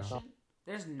hold my suppression?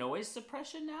 There's noise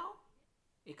suppression now?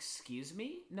 Excuse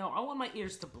me? No, I want my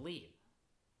ears to bleed.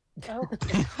 Oh.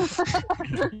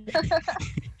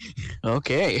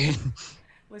 Okay.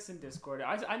 Listen, Discord,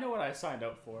 I know what I signed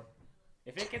up for.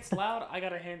 If it gets loud, I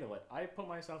gotta handle it. I put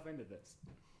myself into this.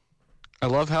 I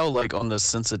love how like on the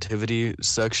sensitivity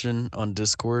section on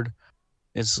Discord,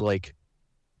 it's like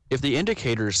if the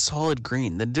indicator is solid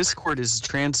green, then Discord is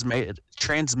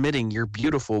transmitting your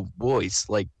beautiful voice.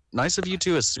 Like, nice of you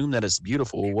to assume that it's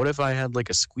beautiful. What if I had like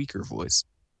a squeaker voice?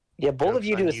 Yeah, bold of Joke's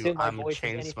you to on assume my I'm a voice is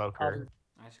chain anything smoker. other-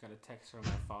 I just got a text from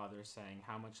my father saying,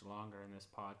 how much longer in this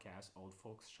podcast? Old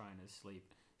folks trying to sleep.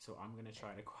 So I'm gonna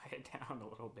try to quiet down a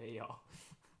little bit, y'all.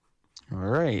 All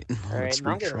right. All right, Let's and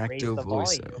I'm gonna raise retracto the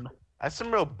voice. volume. That's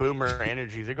some real boomer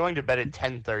energy. They're going to bed at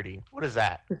 10:30. What is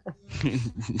that?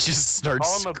 Just start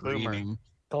Call him a boomer. screaming.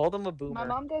 Call them a boomer. My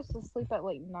mom goes to sleep at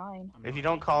like 9. I'm If you not-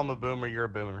 don't call him a boomer, you're a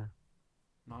boomer.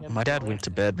 not- My dad went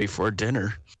to bed before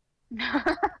dinner. We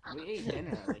ate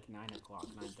dinner at like 9 o'clock,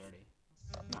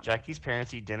 9:30. Jackie's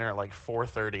parents eat dinner at like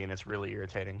 4:30, and it's really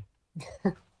irritating.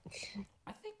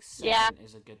 I think 7 Yeah.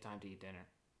 is a good time to eat dinner.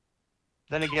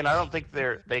 Then again, I don't think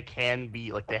they can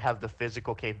be like they have the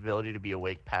physical capability to be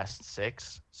awake past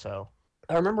 6. So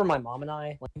I remember my mom and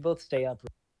I, like, we both stay up.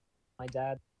 My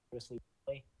dad go to sleep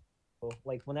early. So,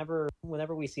 like, whenever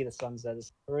we see the sunset,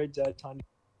 it's all right, Dad, time.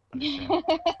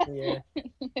 Yeah.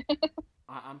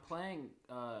 I'm playing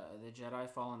the Jedi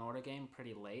Fallen Order game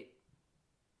pretty late,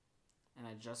 and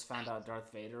I just found out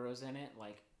Darth Vader was in it,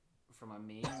 like from a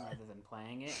meme rather than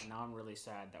playing it. And now I'm really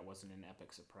sad that wasn't an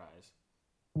epic surprise.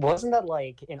 Wasn't that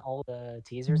like in all the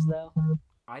teasers though?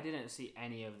 I didn't see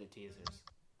any of the teasers.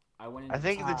 I went. I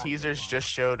think the into teasers blind. just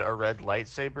showed a red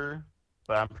lightsaber,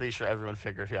 but I'm pretty sure everyone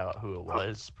figured out who it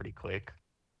was pretty quick.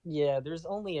 Yeah, there's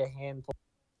only a handful,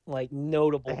 like,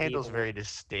 notable. The handle's people. very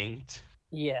distinct.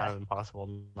 Yeah, Kind of impossible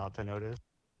not to notice.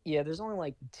 yeah. There's only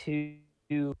like 2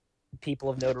 people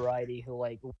of notoriety who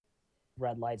like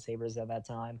red lightsabers at that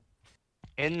time.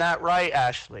 Isn't that right,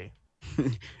 Ashley?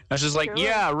 I was just like, Sure.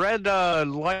 yeah, red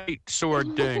light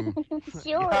sword thing.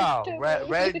 Sure. Yeah,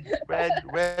 totally.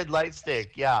 red light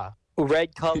stick. Yeah.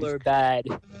 Red color bad.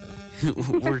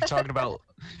 We're talking about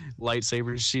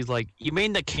lightsabers. She's like, you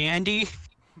mean the candy?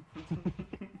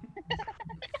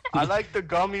 I like the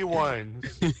gummy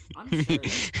ones. I'm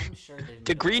sure they've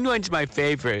The made green a- one's my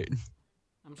favorite.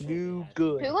 I'm sure they You had.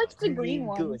 good. Who likes the Green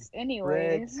green good. ones, Red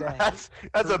anyways? bad.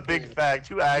 That's a big fact.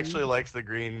 Who actually likes the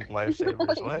green lifesavers?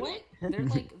 What? What? They're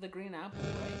like the green apple,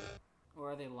 right?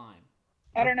 Or are they lime?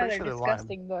 I don't know. I'm They're pretty sure they're lime.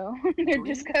 disgusting, though. They're Green-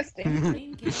 disgusting.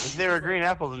 Green candy. If they were green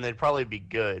apple, then they'd probably be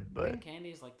good. Green But candy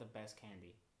is like the best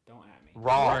candy. Don't at me.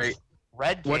 wrong. Alright.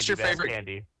 Red candy. What's your best favorite-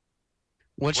 candy?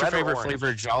 What's your Red or favorite orange? flavor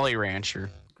of Jolly Rancher?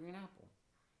 Green apple.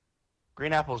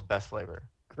 Green apple's best flavor.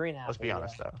 Green apple. Let's be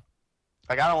honest yeah. though.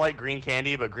 Like I don't like green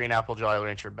candy, but green apple Jolly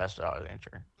Rancher best Jolly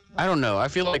Rancher. I don't know. I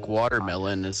feel like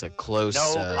watermelon is a close.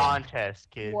 No contest,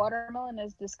 kid. Watermelon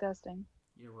is disgusting.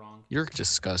 You're wrong. You're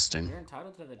disgusting. You're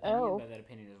entitled to the opinion, Oh. but that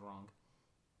opinion is wrong.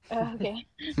 Okay.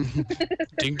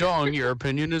 Ding dong, your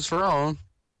opinion is wrong.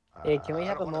 Hey, can we I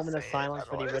have don't a wanna moment of say it. silence I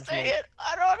for don't the wanna say original- it.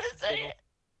 I don't want to say it.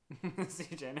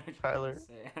 CJ, I know what you're Tyler. gonna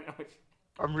say. I know what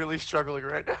I'm really struggling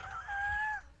right now.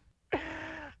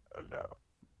 Oh no.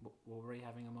 what were you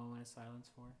having a moment of silence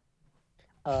for?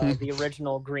 The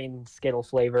original green Skittle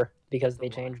flavor because The they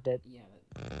what? changed it. Yeah.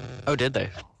 Oh, did they?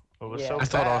 It was Yeah. so I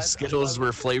thought all bad. Skittles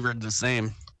were flavored the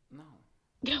same.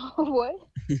 No. What?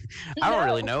 I don't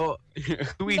really No. know.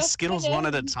 Who eats That's Skittles one at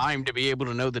a bananas. time to be able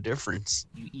to know the difference?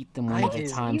 You eat them I one at a do.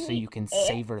 time so you can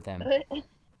savor them.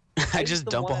 I eat just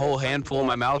the dump a one at a whole time handful in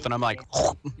my because I mouth and I'm like,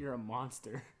 hate You're a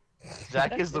monster.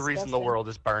 Zach That's is the reason the disgusting. world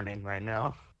is burning right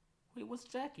now. Wait, what's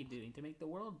Jackie doing to make the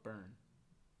world burn?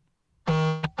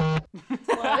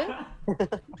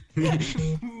 What?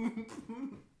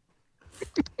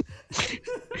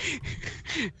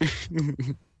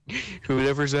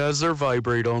 whoever has their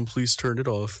vibrate on, please turn it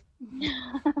off.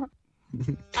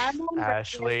 I'm on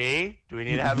Ashley, do we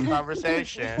need to have a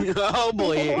conversation? Oh It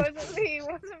boy. wasn't me. It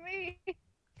wasn't me.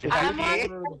 I'm Jackie,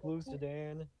 Order the blue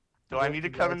sedan. do I need to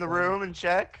come in the room and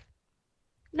check?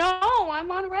 No, I'm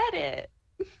on Reddit.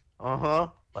 Uh-huh.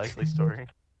 Likely story.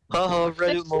 Haha,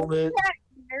 Reddit moment.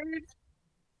 Nerds.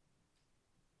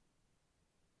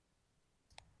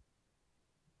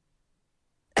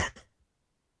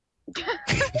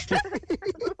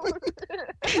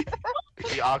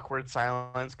 The awkward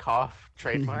silence, cough,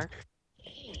 trademark.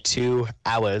 2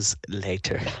 hours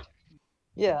later.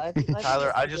 Yeah, I think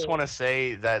Tyler, I this just is want to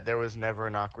say that there was never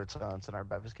an awkward silence in our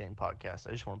Bevis Gang podcast.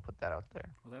 I just want to put that out there.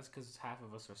 Well, that's because half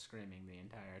of us were screaming the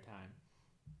entire time.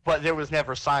 But there was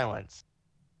never silence.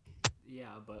 Yeah,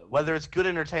 but Whether it's good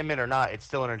entertainment or not, it's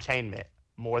still entertainment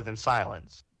more than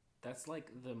silence. that's like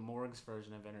the Morg's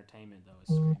version of entertainment, though,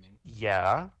 is screaming.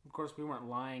 Yeah. Of course, we weren't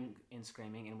lying in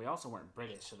screaming, and we also weren't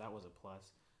British, so that was a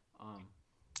plus.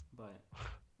 But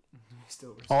we still.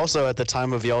 Were Also, at the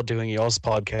time of y'all doing y'all's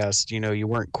podcast, you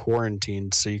weren't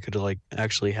quarantined, so you could like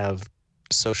actually have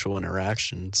social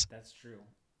interactions. That's true.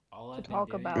 All I've been talk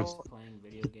doing is about- playing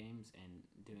video games and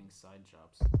doing side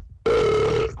jobs.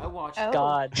 I watched. Oh.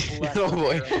 God bless Oh,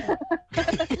 boy.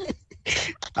 America.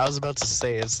 I was about to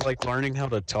say it's like learning how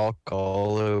to talk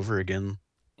all over again.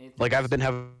 Like I've been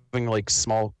having like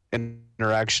small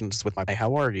interactions with my. Hey,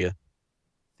 how are you?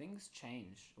 Things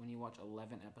change when you watch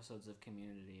 11 episodes of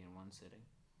Community in one sitting.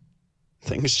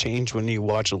 Things change when you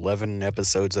watch 11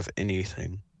 episodes of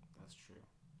anything. That's true.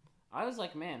 I was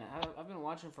like, man, I've been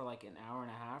watching for like an hour and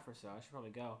a half or so. I should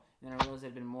probably go. And then I realized it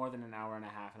had been more than an hour and a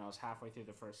half, and I was halfway through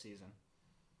the first season.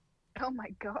 Oh my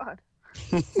god.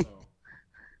 So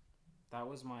that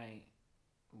was my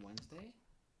Wednesday,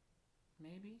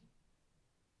 maybe.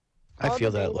 I All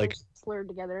feel the that days like are slurred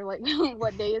together. Like,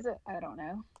 what day is it? I don't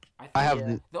know. I have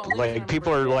Yeah. The only reason I like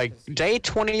people remember are today like is 'cause- day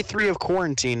 23 of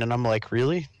quarantine, and I'm like,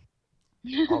 really?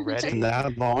 Already? Been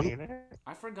that long?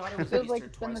 I forgot it was Feels Easter like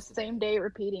it's been the twice today. same day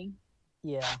repeating.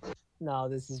 Yeah. No,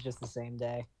 this is just the same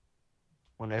day.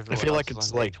 When everyone feel else like is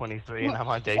it's on day like- 23 and I'm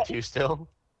on day 2 still.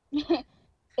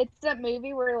 It's that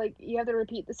movie where like you have to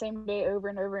repeat the same day over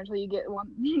and over until you get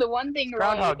the one thing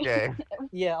Groundhog right. Day.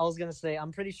 Yeah, I was gonna say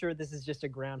I'm pretty sure this is just a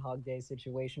Groundhog Day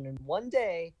situation, and one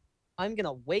day I'm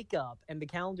gonna wake up and the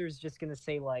calendar is just gonna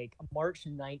say like March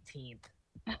 19th.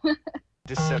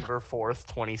 December 4th,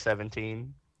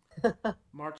 2017.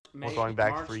 March. May, We're going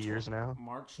back March 3 years now.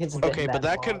 March. It's 20 Okay, but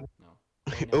that could- long. No.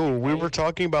 Oh, we May- were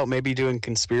talking about maybe doing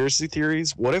conspiracy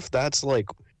theories. What if that's like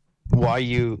why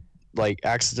you like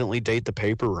accidentally date the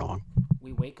paper wrong?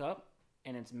 We wake up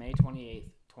and it's May 28th,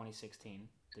 2016,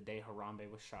 the day Harambe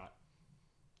was shot.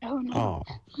 Oh no.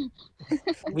 Oh,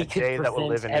 We A could day that will prevent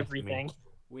live in infamy. everything.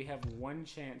 We have one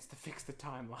chance to fix the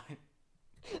timeline.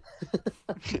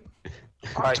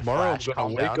 All right, Tomorrow Flash, I'm gonna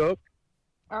calm wake down. up.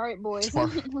 All right, boys.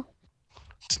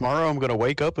 Tomorrow I'm gonna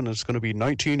wake up and it's gonna be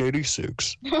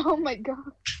 1986. Oh my god.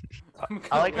 I'm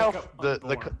I like gonna how wake up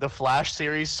the unborn. Flash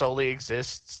series solely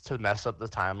exists to mess up the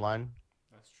timeline.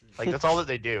 That's true. Like that's all that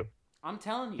they do. I'm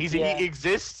telling you, Yeah. He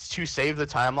exists to save the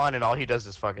timeline, and all he does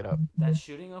is fuck it up. that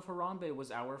shooting of Harambe was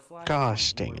our Flash.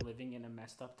 Gosh, and dang we're it. living in a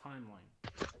messed up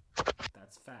timeline.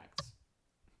 That's facts.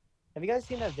 Have you guys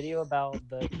seen that video about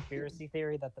the conspiracy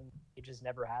theory that the Middle Ages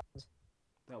never happened?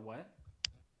 That what?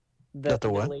 That the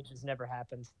what? Middle Ages never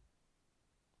happened.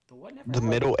 The what never The happened?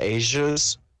 Middle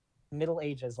Ages? Middle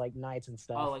Ages, like knights and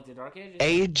stuff. Oh, like the Dark Ages?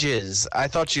 Ages. I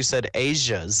thought you said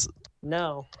Asias.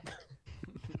 No.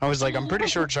 I was like, I'm pretty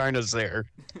sure China's there.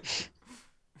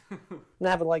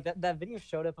 Nah, but like that video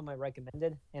showed up on my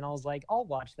recommended, and I was like, I'll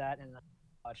watch that, and I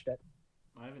watched it.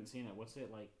 I haven't seen it. What's it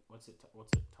like? What's it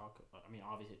talk about? I mean,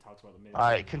 obviously it talks about the Middle All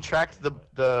right, Ages, contract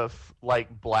but- the like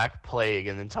Black Plague,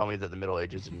 and then tell me that the Middle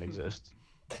Ages didn't exist.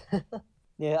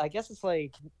 Yeah, I guess it's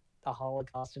like a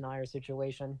Holocaust denier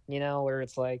situation, where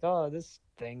it's like, oh, this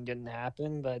thing didn't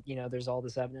happen, but there's all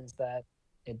this evidence that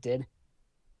it did.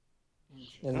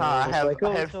 And Nah, I they're have like,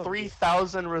 oh, I have it's not-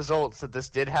 3,000 results that this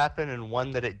did happen, and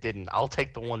one that it didn't. I'll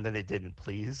take the one that it didn't,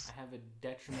 please. I have a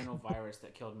detrimental virus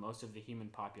that killed most of the human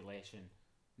population.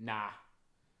 Nah.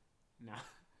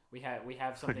 We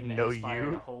have something that No,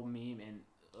 inspired you. a whole meme and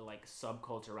like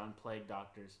subculture around plague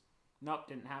doctors. Nope,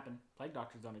 didn't happen. Plague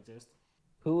doctors don't exist.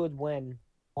 Who would win,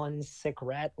 one sick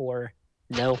rat or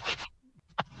no?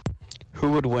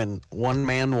 Who would win? One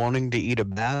man wanting to eat a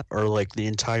bat or like the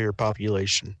entire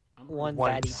population? I'm One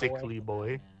One fatty sickly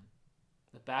boy.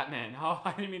 The Batman. Oh,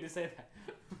 I didn't mean to say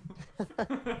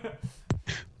that.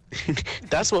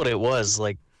 That's what it was.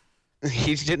 Like,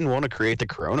 he didn't want to create the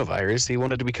coronavirus. He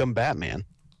wanted to become Batman.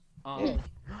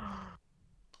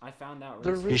 I found out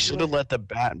The recently. He should have let the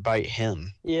bat bite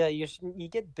him. Yeah, you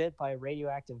get bit by a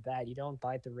radioactive bat. You don't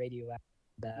bite the radioactive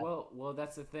bat. Well,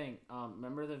 that's the thing.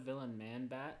 Remember the villain Man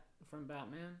Bat from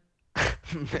Batman?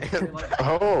 Man.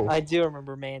 Oh, I do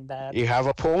remember Man Bat. you have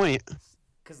a point.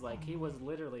 Cause like he was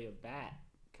literally a bat,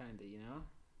 kinda,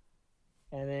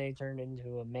 And then he turned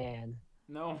into a man.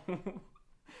 No.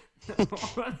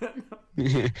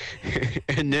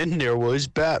 And then there was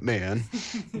Batman.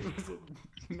 He was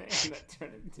a man that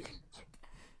turned into.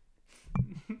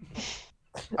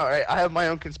 All right, I have my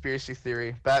own conspiracy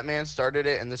theory. Batman started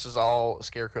it, and this is all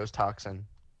Scarecrow's toxin.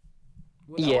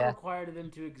 Would Yeah. require them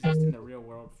to exist in the real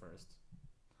world first.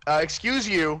 Excuse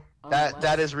you. That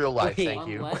Unless- is real life. Wait, Thank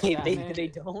you. unless Wait, Batman- they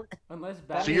don't? Unless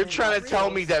Batman. So you're is trying to not tell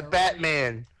real, me that so-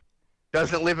 Batman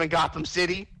doesn't live in Gotham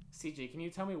City? CJ, can you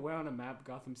tell me where on a map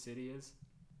Gotham City is?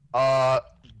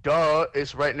 Duh.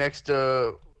 It's right next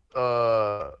to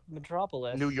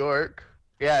Metropolis. New York.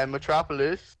 Yeah, in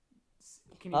Metropolis.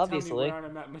 Can you Obviously. tell me where on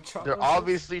a map Metropolis They're is?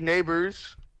 obviously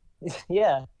neighbors.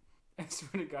 Yeah. I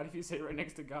swear to God, if you say right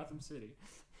next to Gotham City.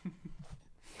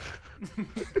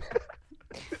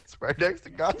 It's right next to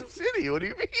Gotham City. What do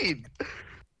you mean?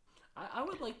 I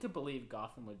would like to believe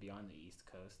Gotham would be on the East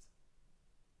Coast.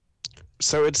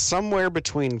 So it's somewhere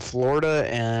between Florida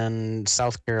and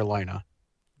South Carolina.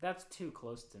 That's too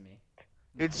close to me.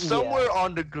 It's Yeah. somewhere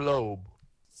on the globe.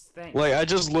 Thanks. Like, I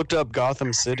just looked up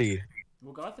Gotham City.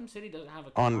 Well, Gotham City doesn't have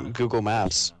a On canonical Google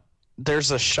Maps. location,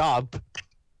 There's a shop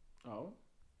though. Oh,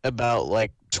 about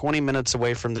like 20 minutes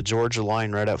away from the Georgia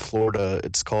line right at Florida.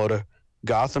 It's called a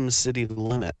Gotham City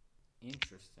Limit.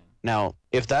 interesting. Now,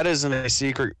 if that isn't a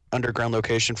secret underground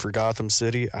location for Gotham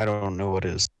City, I don't know what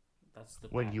is. That's the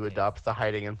When you Batcave. adopt the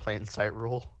hiding in plain sight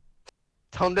rule.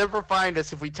 They'll never find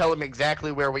us if we tell them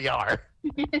exactly where we are.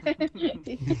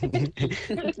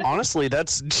 Honestly,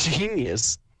 that's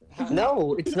genius.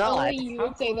 No, it's not. Only you How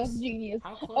would say close- that's genius.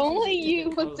 How close Only is it to you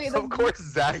the would say coast? that- Of course,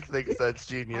 Zach thinks that's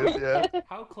genius. Yeah.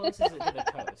 How close is it to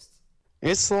the coast?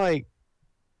 It's like,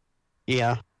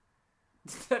 yeah.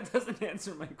 That doesn't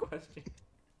answer my question.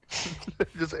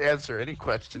 Just answer any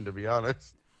question, to be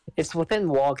honest. It's within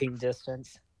walking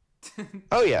distance.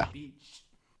 Oh, yeah. Beach.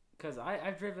 Because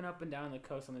I've driven up and down the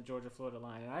coast on the Georgia-Florida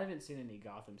line, and I haven't seen any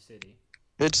Gotham City.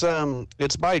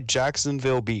 It's by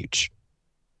Jacksonville Beach.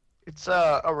 It's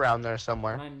around there And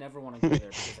somewhere. I never want to go there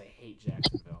because I hate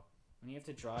Jacksonville. When you have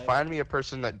to drive, Find me a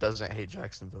person that doesn't hate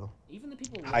Jacksonville. even the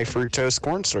people. High living in fructose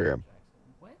corn Jacksonville syrup.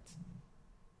 hate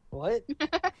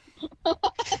Jacksonville. What?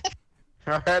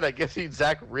 All right, I guess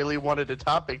Zach really wanted a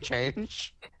topic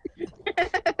change.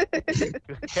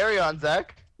 Carry on,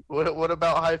 Zach. What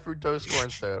about high fructose corn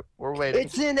syrup? We're waiting.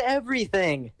 It's in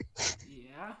everything. What?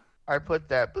 Yeah. I put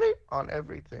that bleep on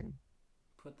everything.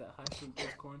 Put that high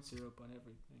fructose corn syrup on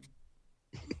everything.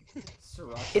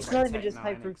 Sriracha It's by not even Tech just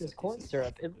high Nine, fructose except corn this is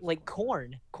syrup. high fructose Like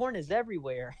corn. Corn is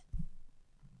everywhere.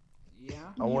 Yeah,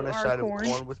 I want a You are side corn.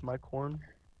 of corn with my corn.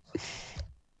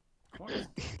 corn is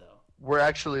good though. We're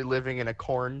actually living in a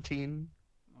quarantine.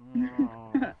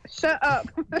 Oh. Shut up.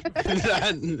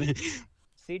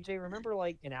 CJ, remember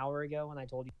like an hour ago when I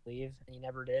told you to leave and you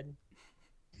never did?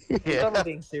 I thought I'm Yeah.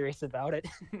 being serious about it.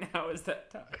 Now is that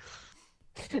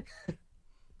time?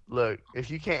 Look, if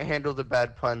you can't handle the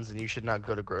bad puns, then you should not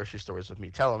go to grocery stores with me.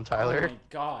 Tell him, Tyler. Oh my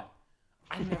god.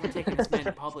 I'm never taking this man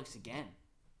to Publix again.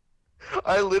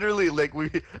 I literally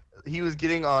he was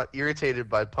getting irritated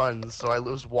by puns, so I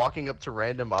was walking up to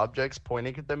random objects,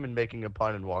 pointing at them, and making a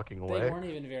pun and walking They away. weren't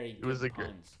even very good was a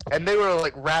puns. And they were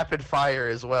like rapid fire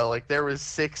as well. Like there was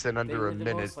 6 in They under were a the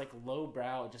minute. most like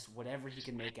lowbrow, just whatever he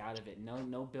could make out of it.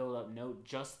 No build up,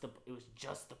 it was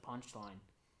just the punchline.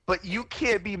 But you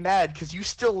can't be mad because you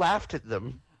still laughed at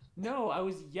them. No, I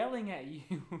was yelling at you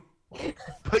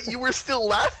But you were still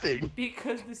laughing.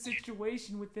 because the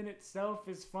situation within itself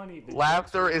is funny. The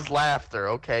Laughter jokes is laughter,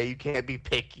 okay? You can't be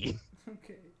picky. were-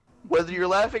 Okay. Whether you're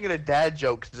laughing at a dad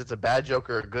joke because it's a bad joke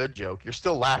or a good joke, you're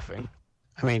still laughing.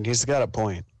 I mean, he's got a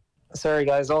point. Sorry,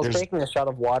 guys. I was There's- taking a shot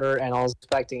of water and I was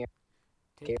expecting it.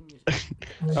 Taking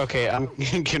your- Okay, I'm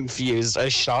confused. A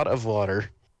shot of water.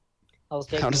 I was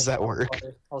taking How a does that shot of work?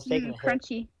 water. I was taking a hit.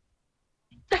 Crunchy.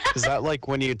 Is that like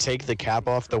when you take the cap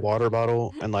off the water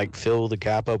bottle and like fill the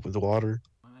cap up with water?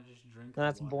 Why not just drink No,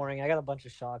 that's water? boring. I got a bunch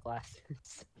of shot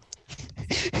glasses.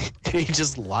 He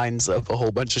just lines up a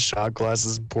whole bunch of shot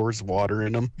glasses and pours water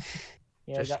in them.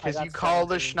 Yeah, Just I because got you call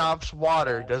the 17. schnapps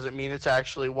water doesn't mean it's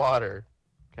actually water.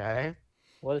 Okay?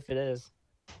 What if it is?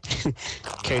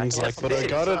 Caden's Yes, like, but it I is.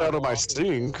 got it out of my Now.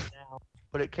 sink.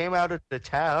 But it came out of the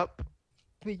tap.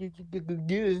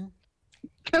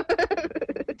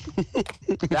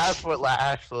 That's what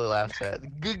Ashley laughs at.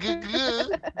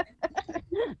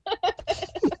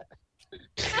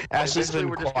 Ashley's Eventually, been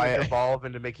we're just gonna quiet. evolve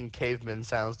into making caveman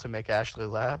sounds to make Ashley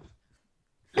laugh.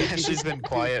 Ashley's been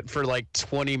quiet for like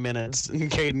 20 minutes,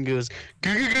 and Caden goes,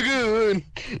 goo goo goo goo,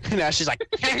 and Ashley's like,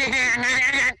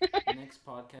 Next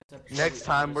podcast episode. Next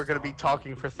time, we're gonna be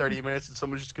talking for 30 minutes, and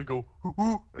someone's just gonna go, hoo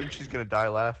hoo, and she's gonna die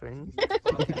laughing.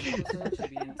 Podcast episode should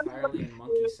be entirely in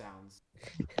monkey sounds.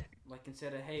 Like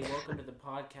instead of "Hey, welcome to the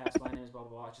podcast. My name is blah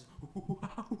blah blah." Just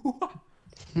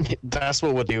that's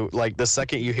what we'll do. Like the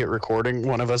second you hit recording,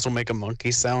 one of us will make a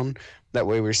monkey sound. That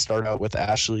way we start out with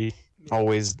Ashley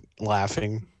always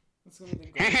laughing. That's gonna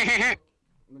be the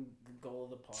goal of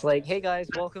the podcast. It's like, hey guys,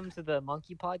 welcome to the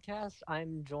Monkey Podcast.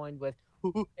 I'm joined with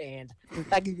and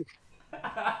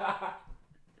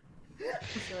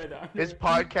This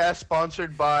podcast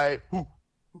sponsored by who?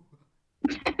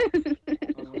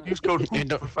 Use code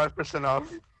And HOOP for 5%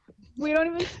 off. We don't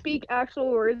even speak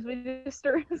actual words. We just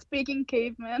start speaking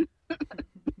caveman.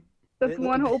 That's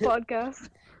one whole podcast.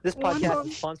 this One podcast more-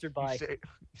 is sponsored by. You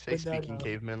say speaking Banana.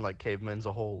 caveman like caveman's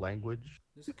a whole language.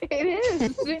 It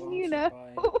is. Didn't you know?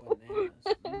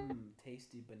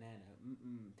 Tasty banana.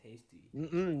 Tasty.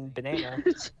 Banana.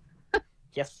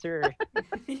 Yes, sir.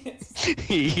 Yes.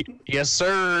 Yes,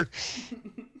 sir.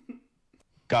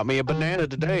 Got me a banana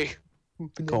today.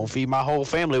 Gonna feed my whole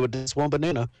family with this one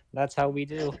banana. That's how we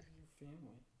do.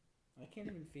 Family. I can't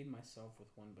even feed myself with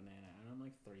one banana, and I'm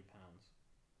like 3 pounds.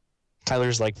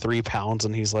 Tyler's like 3 pounds,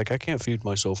 and he's like, I can't feed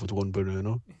myself with one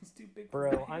banana. It's too big for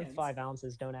Bro, my I'm hands. 5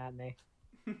 ounces. Don't at me.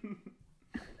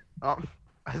 I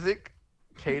think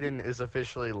Caden is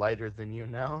officially lighter than you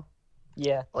now.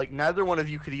 Yeah. Like, neither one of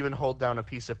you could even hold down a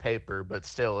piece of paper, but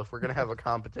still, if we're gonna have a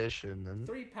competition, then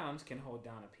 3 pounds can hold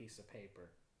down a piece of paper.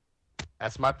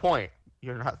 that's my point.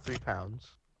 You're not 3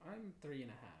 pounds. I'm 3.5.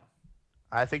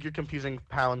 I think you're confusing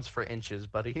pounds for inches,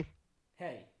 buddy.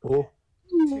 Hey, Oh.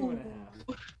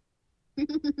 2.5.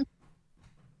 That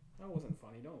wasn't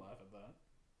funny. Don't laugh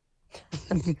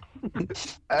at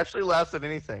that. Ashley laughs at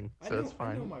anything, so I it's know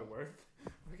fine. my worth.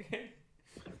 Okay.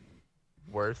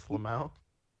 Worth, Lamau.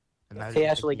 And now Hey, you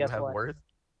think Ashley, you guess have what? worth?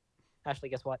 Ashley,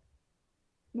 guess what?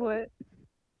 What?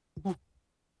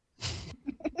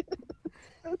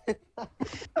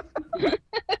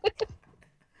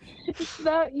 It's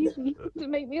that easy to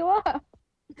make me laugh.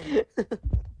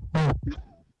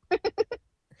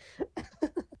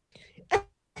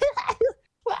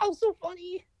 Wow, so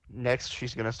funny. Next,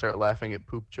 she's gonna start laughing at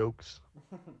poop jokes.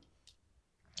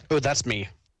 Oh, that's me.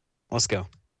 Let's go.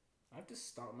 I have to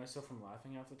stop myself from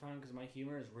laughing half the time because my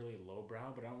humor is really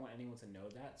lowbrow, but I don't want anyone to know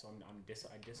that, so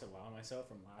I disallow myself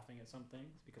from laughing at some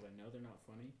things because I know they're not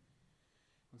funny.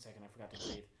 1 second, I forgot to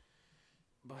breathe.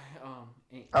 But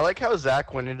I like how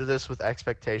Zach went into this with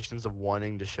expectations of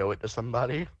wanting to show it to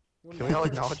somebody. well, Can we all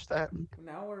acknowledge that?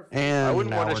 now we're And I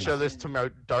wouldn't now want we're to show this to my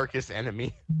darkest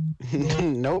enemy.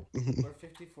 Nope. we're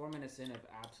 54 minutes in of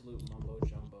absolute mumbo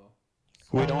jumbo.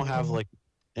 We don't have like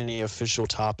any official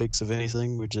topics of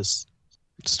anything. We just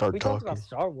start We talked talking. about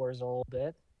Star Wars a little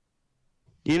bit.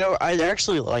 You know, I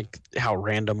actually like how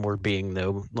random we're being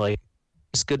though. Like,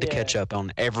 it's good to Yeah. catch up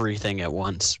on everything at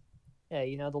once. Yeah,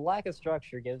 the lack of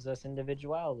structure gives us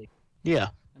individuality. Yeah.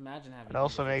 Imagine having. It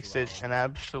also makes it individuality. an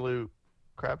absolute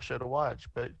crap show to watch.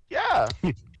 But yeah,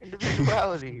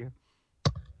 individuality.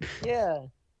 Yeah.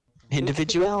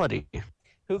 Individuality.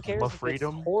 Who cares if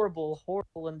freedom. it's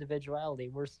horrible individuality?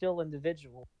 We're still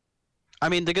individual. I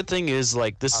mean, the good thing is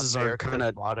like this is our America's kind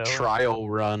of motto. trial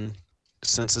run,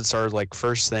 since it's our like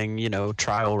first thing,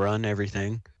 trial run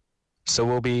everything. So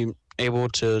we'll be able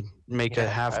to make a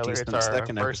half Tyler, decent it's our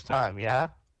second first episode. time, yeah?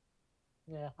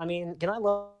 Yeah. I mean, can I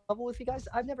level with you guys?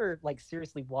 I've never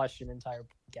seriously watched an entire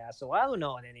podcast, so I don't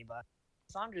know on anybody.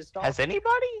 So I'm just Has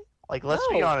anybody? Like, let's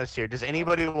be No. honest here. Does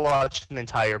anybody watch an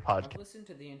entire I've podcast? listened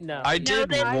to the entire. No. I No, did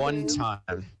they one do.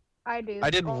 time. I do. I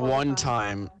did all the one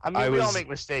time. I mean, I we all was make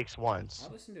mistakes once.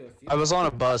 I listened to a few. I was on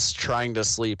a bus trying to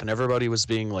sleep, and everybody was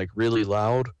being like really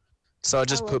loud. So I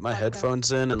just love put my podcasts.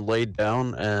 headphones in and laid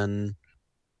down, and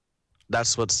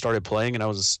that's what started playing. And I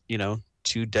was,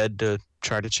 too dead to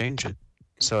try to change it.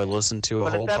 So I listened to a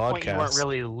But whole at that point, you weren't podcast.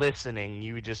 really listening.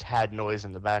 You just had noise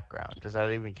in the background. Does that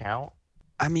even count?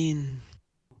 I mean,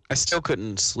 I still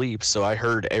couldn't sleep, so I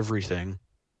heard everything.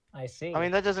 I see. I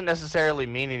mean, that doesn't necessarily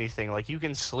mean anything. Like, you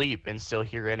can sleep and still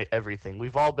hear everything.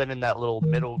 We've all been in that little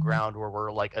middle ground where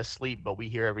we're, like, asleep, but we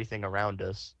hear everything around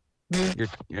us.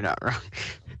 You're not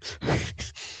wrong.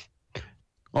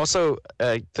 Also,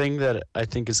 a thing that I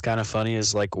think is kind of funny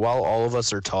is like while all of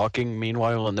us are talking,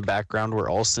 meanwhile in the background we're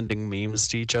all sending memes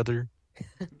to each other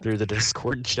through the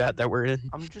Discord chat that we're in.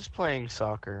 I'm just playing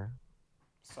soccer.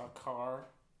 Soccer.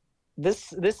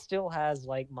 this still has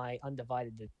my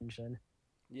undivided attention.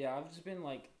 Yeah, I've just been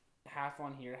like half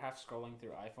on here, half scrolling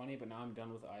through iFunny, but now I'm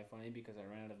done with iFunny because I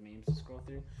ran out of memes to scroll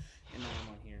through, and now I'm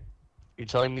on here. You're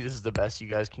telling me this is the best you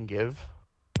guys can give?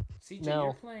 CJ, No.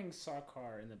 you're playing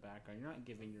soccer in the background. You're not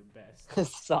giving your best.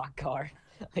 Soccer.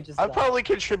 I just I've thought- probably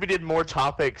contributed more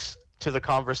topics to the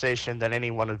conversation than any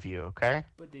one of you, okay?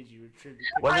 But did you attribute?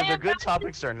 Whether they're good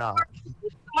topics or not.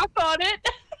 Talk on it.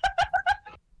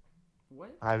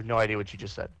 What? I have no idea what you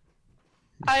just said.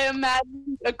 I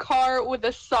imagined a car with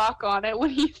a sock on it when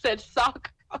he said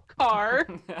sock car.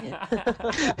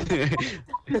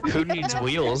 Who needs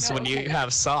wheels when you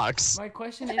have socks? My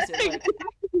question is, like,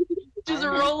 Just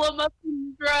I know. roll them up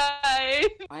and drive.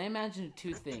 I imagine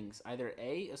two things: either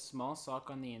a small sock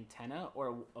on the antenna,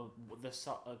 or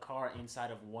a car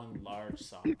inside of one large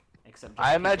sock. Except just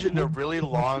I imagined a really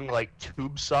long, like,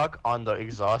 tube sock on the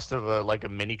exhaust of a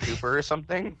Mini Cooper or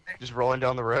something, just rolling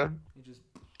down the road. You just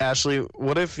Ashley,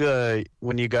 what if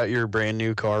when you got your brand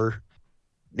new car,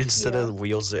 instead of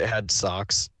wheels it had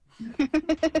socks?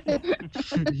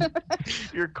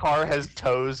 Your car has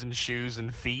toes and shoes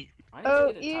and feet. I need Oh,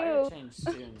 to get a tire ew. change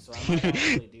soon, so I might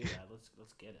actually do that.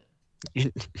 Let's get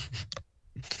it.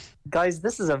 Guys,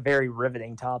 this is a very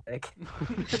riveting topic.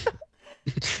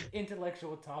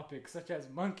 Intellectual topics such as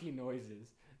monkey noises,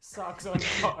 socks on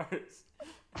cars.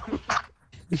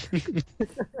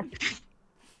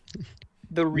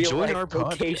 The real Join life our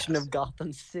location podcast. of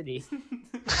Gotham City.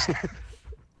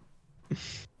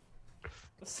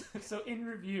 So in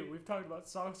review, we've talked about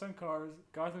socks on cars,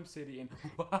 Gotham City, and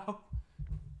wow.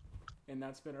 And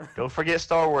that's been our. Don't forget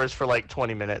Star Wars for like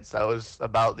 20 minutes. That was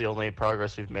about the only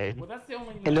progress we've made. Well, that's the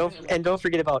only. And don't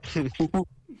forget about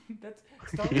That's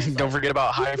Star Wars Don't forget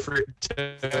about high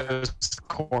fructose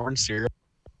corn syrup.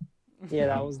 yeah,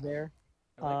 that was there.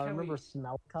 I like how Remember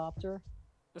Smellcopter?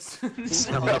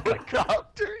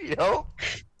 Helicopter, yo.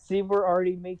 See, we're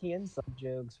already making inside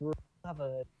jokes. We have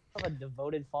a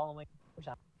devoted following.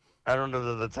 I don't know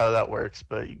that that's how that works,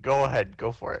 but go ahead,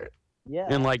 go for it.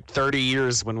 Yeah. In like 30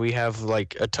 years, when we have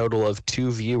like a total of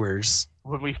 2 viewers.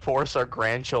 When we force our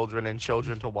grandchildren and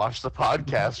children to watch the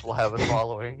podcast, we'll have a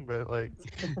following. But like,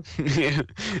 And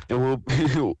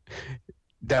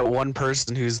that one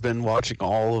person who's been watching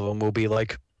all of them will be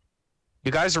like,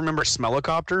 "You guys remember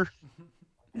Smellcopter?"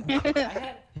 I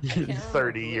can't remember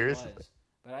 30 who it years. was,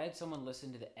 but I had someone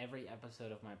listen to every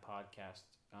episode of my podcast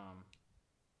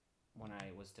when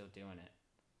I was still doing it,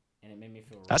 and it made me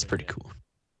feel. That's really pretty good. cool.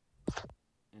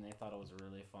 And they thought it was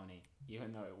really funny,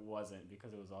 even though it wasn't,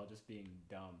 because it was all just being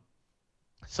dumb.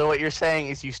 So what you're saying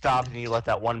is you stopped and you let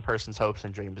that one person's hopes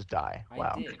and dreams die. I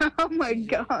Wow. did. Oh my CJ,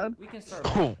 god. We can start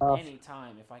Oh. any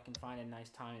time if I can find a nice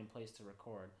time and place to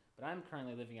record. But I'm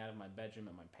currently living out of my bedroom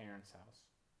at my parents' house.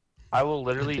 I will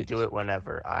literally do it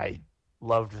whenever. I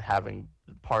loved having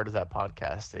part of that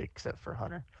podcast, except for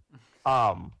Hunter.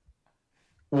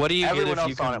 What do you get Everyone if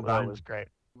you else on it combine? was great.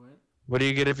 What? What do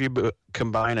you get if you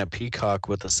combine a peacock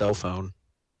with a cell phone?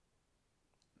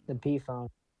 The P phone.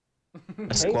 A Hey,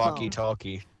 squawky phone.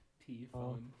 talkie. P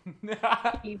Oh.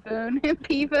 phone. P-phone.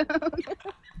 P-phone.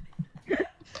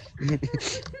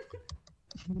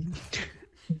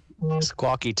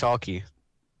 Squawky talkie.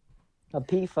 A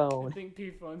P I phone. think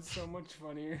P phone's so much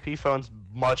funnier. P phone's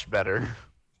much better.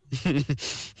 Maybe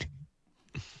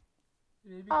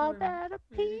because my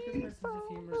sense of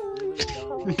humor is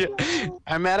really dumb.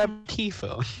 I'm at a P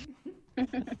phone.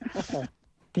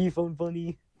 P phone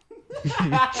funny.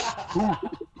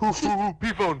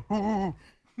 P phone.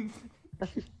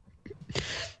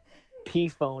 P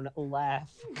phone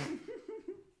laugh.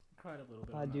 Cried a little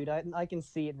bit. on that Dude, one. I can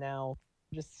see it now.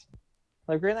 Just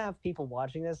like we're gonna have people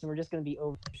watching this, and we're just gonna be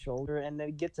over the shoulder, and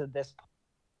then get to this,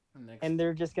 Next. and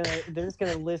they're just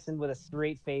gonna listen with a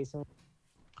straight face and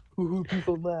P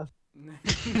phone laugh.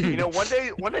 You know, one day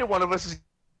one of us is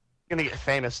gonna get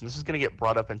famous, and this is gonna get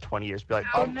brought up in 20 years. Be like,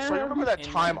 Oh, so you no. remember that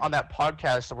time on that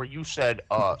podcast where you said,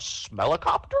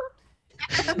 smellicopter?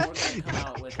 And then we're gonna come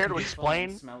out with Care to P phone explain?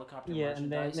 Smellicopter Yeah, and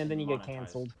merchandise then you get monetize.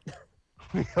 canceled.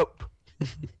 Yep.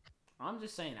 I'm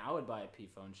just saying, I would buy a P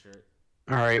phone shirt.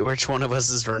 All right, which one of us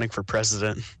is running for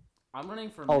president? I'm running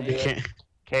for Oh, mayor. dude.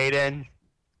 Caden.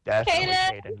 Definitely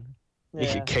Caden. Caden.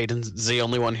 Yeah. Caden's the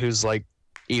only one who's like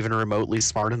even remotely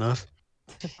smart enough.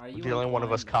 Are you The only one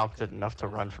of us implying that I confident could enough to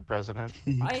be run for president.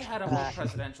 I had a whole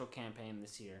presidential campaign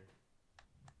this year.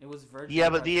 It was virtual. Yeah,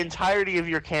 but the presidential. entirety of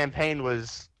your campaign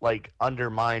was like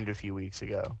undermined a few weeks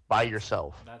ago by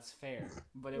yourself. That's fair,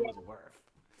 but it was worth.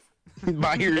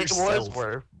 By It yourself. was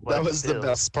worth. That but was the still.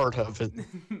 best part of it.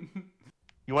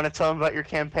 You want to tell them about your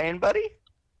campaign, buddy?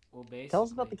 Well, basically, Tell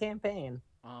us about the campaign.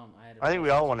 I think we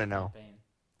all wanna know. campaign,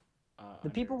 The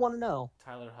people under want to know.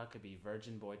 Tyler Huckabee,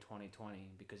 Virgin Boy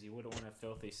 2020, because you wouldn't want a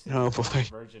filthy Oh, citizen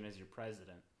boy. virgin as your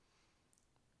president.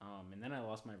 And then I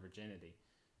lost my virginity,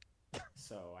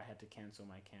 so I had to cancel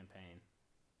my campaign.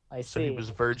 I So see. he was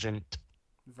virgin.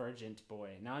 Virgin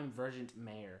boy. Now I'm Virgin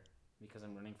mayor because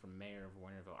I'm running for mayor of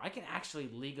Winterville. I can actually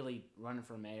legally run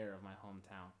for mayor of my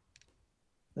hometown.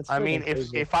 That's I freaking mean,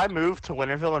 crazy. if I moved to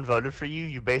Winterville and voted for you,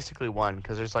 you basically won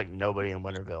because there's like nobody in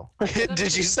Winterville.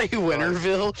 Did you say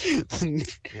Winterville?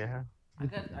 Yeah.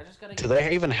 I just gotta. Do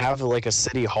they even have like a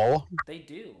city hall? They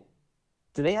do.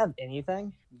 Do they have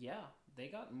anything? Yeah, they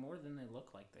got more than they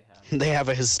look like they have. They have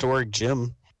a historic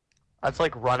gym. That's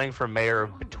like running for mayor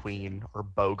of Between or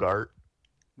Bogart.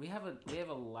 We have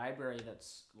a library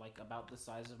that's like about the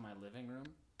size of my living room.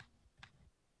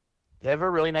 They have a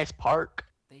really nice park.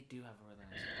 They do have a really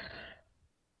nice park.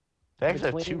 They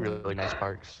actually have two Between- really nice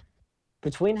parks.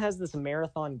 Between has this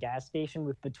marathon gas station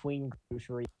with Between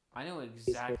grocery. I know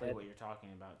exactly what you're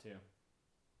talking about too.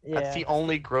 Yeah. That's the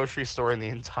only grocery store in the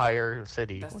entire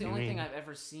city. That's What the do you only thing mean? I've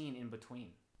ever seen in between.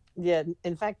 Yeah.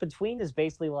 In fact, Between is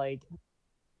basically like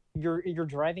you're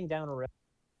driving down a road.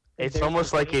 and It's there's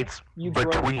almost a like lane, it's you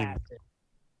drove between. past it.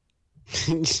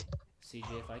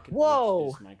 CJ, if I could Whoa!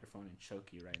 reach this microphone and choke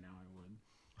you right now, I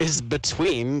would. Is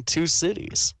between two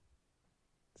cities.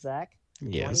 Zach,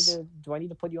 Yes. do I need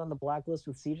to put you on the blacklist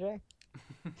with CJ?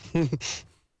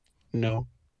 No.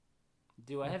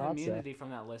 Do I I have thought so. immunity from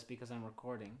that list because I'm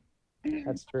recording?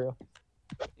 That's true.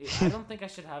 I don't think I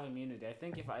should have immunity. I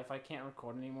think if I can't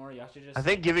record anymore, y'all should just. I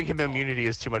think giving him talk. immunity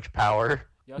is too much power.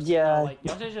 Y'all should, Yeah. no, like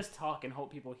y'all should just talk and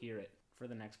hope people hear it for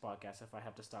the next podcast if I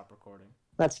have to stop recording.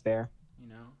 That's fair. You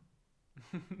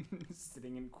know,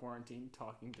 sitting in quarantine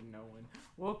talking to no one.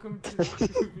 Welcome to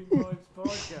the Moving Lives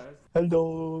podcast.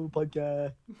 Hello,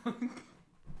 podcast.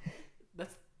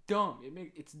 That's dumb.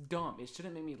 It's dumb. It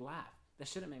shouldn't make me laugh. That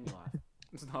shouldn't make me laugh.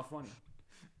 It's not funny.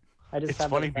 I just It's have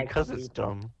funny the effect because on it's people.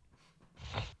 dumb.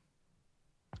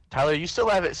 Tyler, you still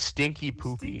have it stinky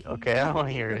poopy, Stinky. okay? I don't want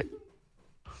to hear it.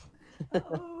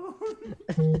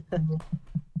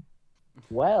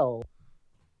 Well,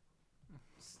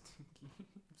 Stinky.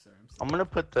 I'm sorry. I'm gonna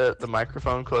put the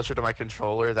microphone closer to my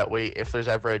controller. That way, if there's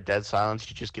ever a dead silence,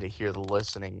 you just get to hear the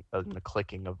listening and the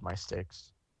clicking of my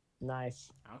sticks. nice.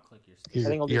 I'll click your stick. I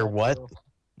think I'll do Your that what? too.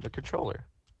 The controller.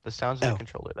 The sounds of Oh. the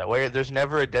controller. That way, there's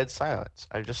never a dead silence.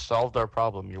 I just solved our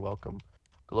problem. You're welcome.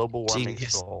 Global warming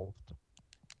Genius. solved.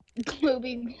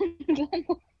 Moving.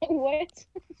 What?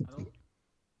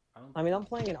 I mean, I'm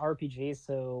playing an RPG,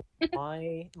 so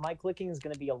my clicking is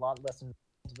gonna be a lot less involved,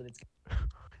 but it's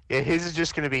Yeah, his is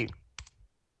just gonna be.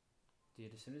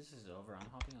 Dude, as soon as this is over, I'm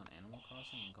hopping on Animal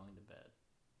Crossing and going to bed.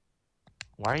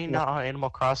 Why are you not on Animal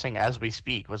Crossing as we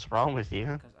speak? What's wrong with you?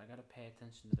 Because I gotta pay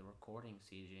attention to the recording,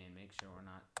 CJ, and make sure we're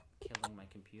not killing my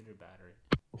computer battery.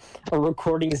 A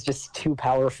recording is just too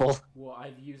powerful. Well,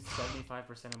 I've used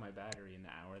 75% of my battery in the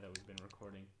hour that we've been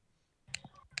recording.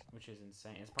 Which is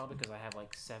insane. It's probably because I have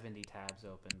like 70 tabs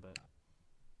open, but...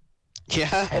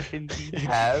 Yeah. 70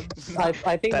 tabs? I think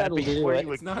That'd that'll be do What are it. you,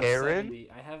 a It's not Karen? 70.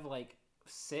 I have like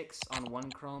 6 on one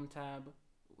Chrome tab,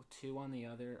 2 on the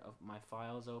other, of my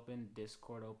files open,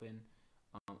 Discord open,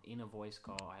 in a voice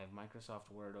call. I have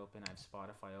Microsoft Word open, I have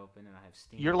Spotify open, and I have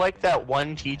Steam. You're like open, that and one I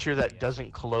have teacher that OBS.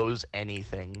 doesn't close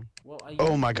anything. Well,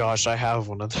 Oh my gosh, I have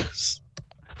one of those.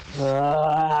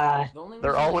 Ah. The only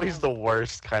They're reason I always have- the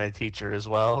worst kind of teacher as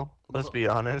well. Let's be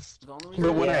honest. the only reason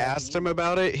But when I have asked Steam- him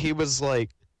about it, he was like,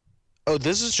 "Oh,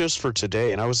 this is just for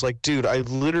today." And I was like, "Dude, I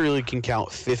literally can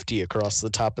count 50 across the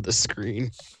top of the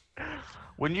screen."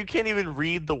 When you can't even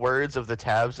read the words of the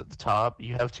tabs at the top,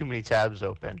 you have too many tabs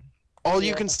open. All you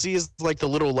Yeah. can see is like the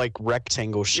little like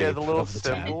rectangle shape Yeah, the little of the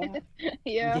tab. symbol.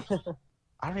 Yeah.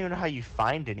 I don't even know how you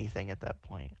find anything at that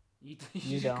point. You You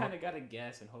just don't. kind of gotta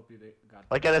guess and hope you got.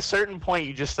 Like at a certain point,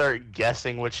 you just start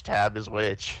guessing which tab is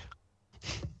which.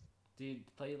 Dude,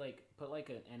 put like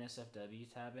an NSFW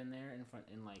tab in there in front,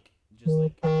 and like just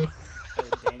like play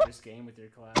a dangerous game with your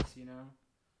class, you know.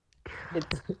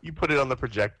 You put it on the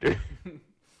projector.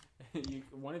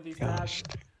 One of these Gosh.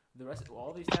 tabs,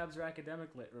 all these tabs are academic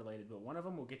related, but one of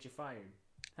them will get you fired.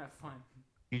 Have fun.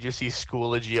 You just see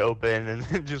Schoology open and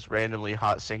then just randomly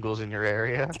hot singles in your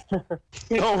area.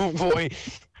 Oh boy.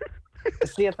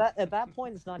 See, at that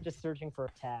point, it's not just searching for a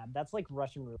tab. That's like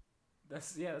Russian roulette.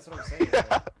 That's what I'm saying.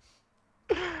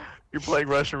 You're playing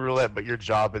Russian roulette, but your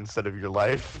job instead of your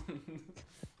life.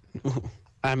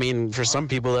 I mean, for some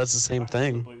people, that's the same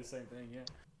thing. Probably the same thing, yeah.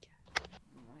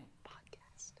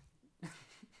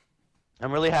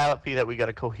 I'm really happy that we got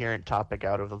a coherent topic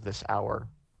out of this hour.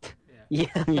 Yeah.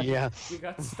 Yeah. We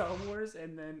got Star Wars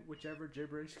and then whichever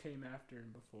gibberish came after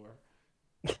and before.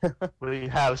 We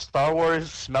have Star Wars,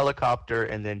 Smellicopter,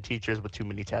 and then teachers with too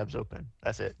many tabs open.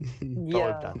 That's it. That's all we've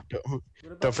Yeah. done. What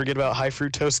about, Don't forget about high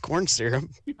fructose corn syrup.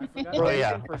 I forgot. Oh,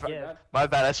 yeah. I forgot, My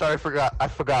bad. I forgot. I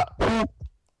forgot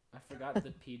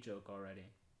the P joke already.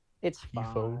 It's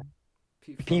P-phone. fine.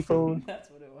 P P-phone. That's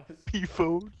what it was.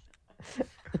 P-phone.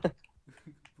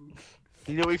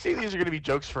 You know, we say these are going to be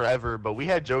jokes forever, but we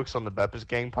had jokes on the Beppis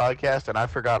Gang podcast, and I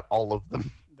forgot all of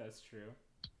them. That's true.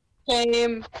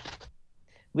 Same.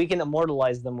 We can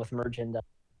immortalize them with merchandise.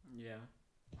 Yeah.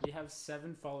 We have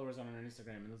 7 followers on our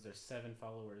Instagram, and those are 7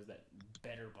 followers that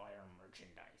better buy our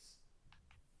merchandise.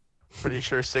 Pretty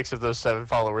sure 6 of those 7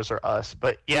 followers are us,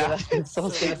 but yeah. That's So what I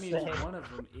was gonna that means say. one of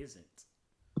them isn't.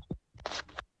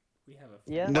 We have a.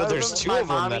 Yeah. No, One of there's them's 2 my of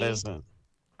them that mommy. isn't.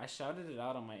 I shouted it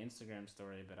out on my Instagram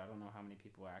story, but I don't know how many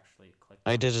people actually clicked.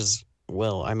 I on did it. as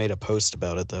well. I made a post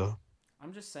about it though.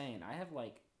 I'm just saying, I have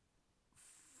like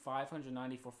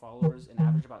 594 followers and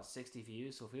average about 60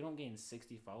 views. So if we don't gain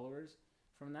 60 followers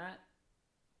from that,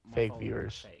 my Fake followers are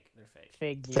viewers. Fake. They're fake.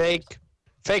 Fake. viewers.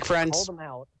 Fake Call friends. them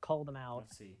out. Call them out.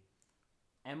 Let's see.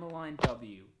 Emmeline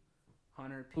W,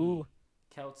 Hunter P, Ooh.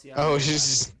 Kelsey. Oh,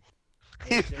 she's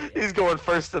He's going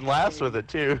first and last with it,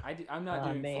 too. I'm not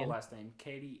doing man. full last name.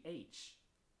 Katie H,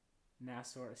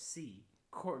 Nassar C,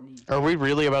 Courtney. Are we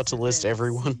really about to list Savannah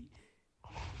everyone?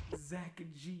 C, Zach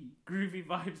G, Groovy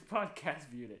Vibes Podcast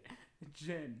viewed it.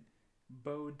 Jen,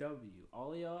 Bo W.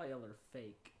 All y'all are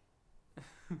fake.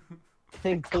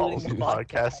 Including Calls the the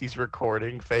podcast he's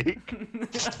recording fake.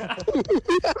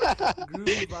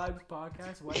 Groovy Vibes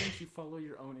Podcast. Why didn't you follow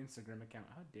your own Instagram account?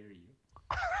 How dare you?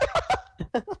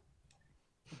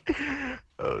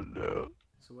 Oh no.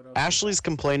 So what else? Ashley's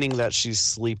complaining that she's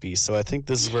sleepy, so I think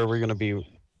this is where we're gonna be. Or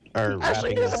Ashley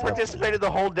wrapping this hasn't up. participated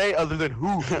the whole day other than who?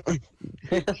 All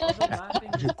the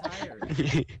laughing is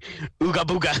tired. Ooga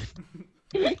booga.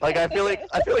 Like I feel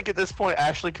like at this point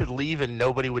Ashley could leave and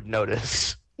nobody would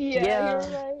notice. Yeah, Yeah.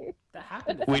 you're right. That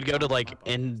happened. We'd go to like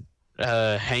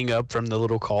hang up from the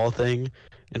little call thing,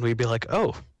 and we'd be like, "Oh,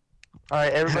 All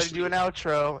right, everybody Ashley. do an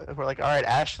outro. And we're like, all right,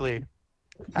 Ashley.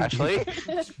 Ashley?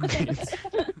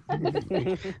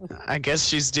 I guess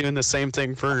she's doing the same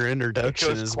thing for her It introduction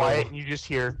goes as quiet well." and you just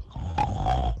hear.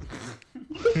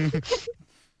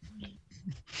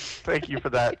 Thank you for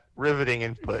that riveting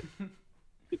input.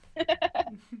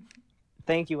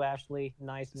 Thank you, Ashley.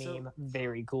 Nice So- meme.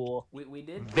 Very cool. We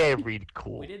did. Very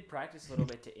cool. We did practice a little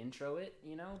bit to intro it,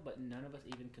 you know, but none of us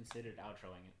even considered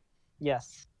outroing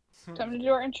Yes. it. Time to do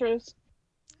our intros.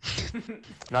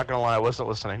 Not gonna lie, I wasn't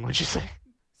listening. What'd you say?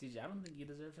 CJ, I don't think you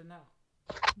deserve to know.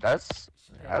 That's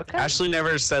okay. Ashley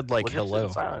never said like We'll just sit in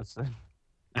hello. silence then.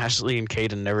 Ashley and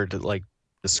Caden never did, like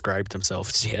described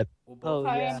themselves yet. We'll Oh, both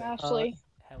Hi, yeah. I'm Ashley.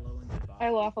 hello and goodbye. I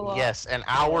laugh a lot. Yes, an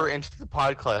hour into the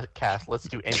podcast. Let's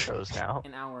do intros now.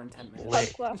 An hour and 10 minutes.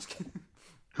 Wait.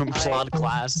 Plot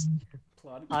class.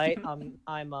 Plot.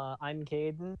 I'm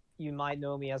Caden. You might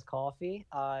know me as Coffee.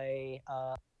 I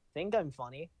think I'm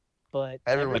funny, but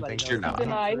Everyone everybody thinks knows you're that's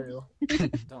not. Denied. true.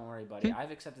 Don't worry, buddy.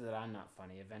 I've accepted that I'm not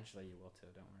funny. Eventually you will too.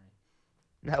 Don't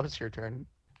worry. Now it's your turn.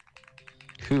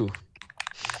 Who?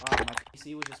 My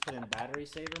PC was just put in battery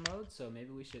saver mode, so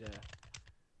maybe we should.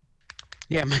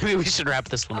 Yeah, maybe we should wrap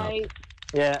this one up.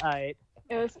 Yeah, I.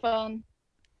 It was fun.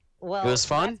 Well, It was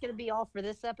fun? That's gonna be all for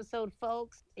this episode,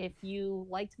 folks. If you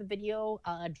liked the video,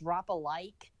 drop a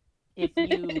like. If you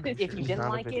It's didn't not a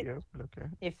like it, video, but okay.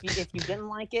 if you didn't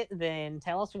like it, then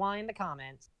tell us why in the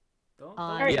comments. Don't.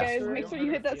 Alright, Yeah. guys, make sure you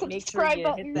hit that Make sure subscribe you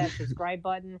button. hit that subscribe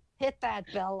button. Hit that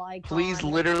bell icon. Please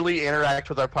literally interact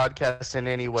with our podcast in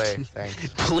any way. Thanks.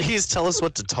 Please tell us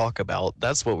what to talk about.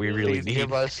 That's what we really Please need.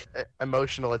 give us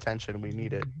emotional attention. We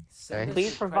need it. Send us Please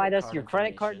your provide us your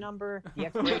credit information. card number, the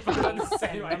expiration I was date,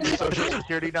 saying, and like, number of Social your-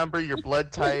 security number, your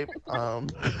blood type.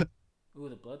 Ooh,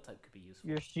 the blood type could be useful.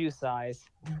 your shoe size.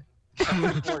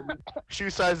 Shoe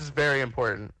size is very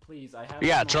important. Please, I have.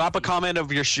 Yeah, small drop a feet. comment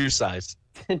of your shoe size.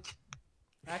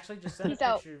 Actually, just send a Peace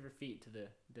out. picture of your feet to the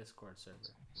Discord server.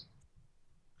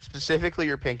 Specifically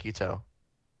your pinky toe.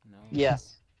 No.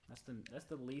 Yes. That's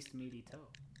the least meaty toe.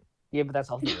 Yeah, but that's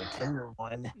also the Tinder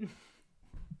one.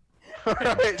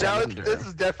 Alright, now Gender. this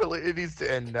is definitely, it needs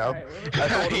to end now. Alright, I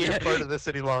don't want to be Yeah. a part of this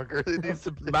any longer. It needs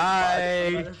to be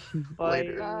Bye. Bye.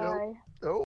 later. Nope. Bye.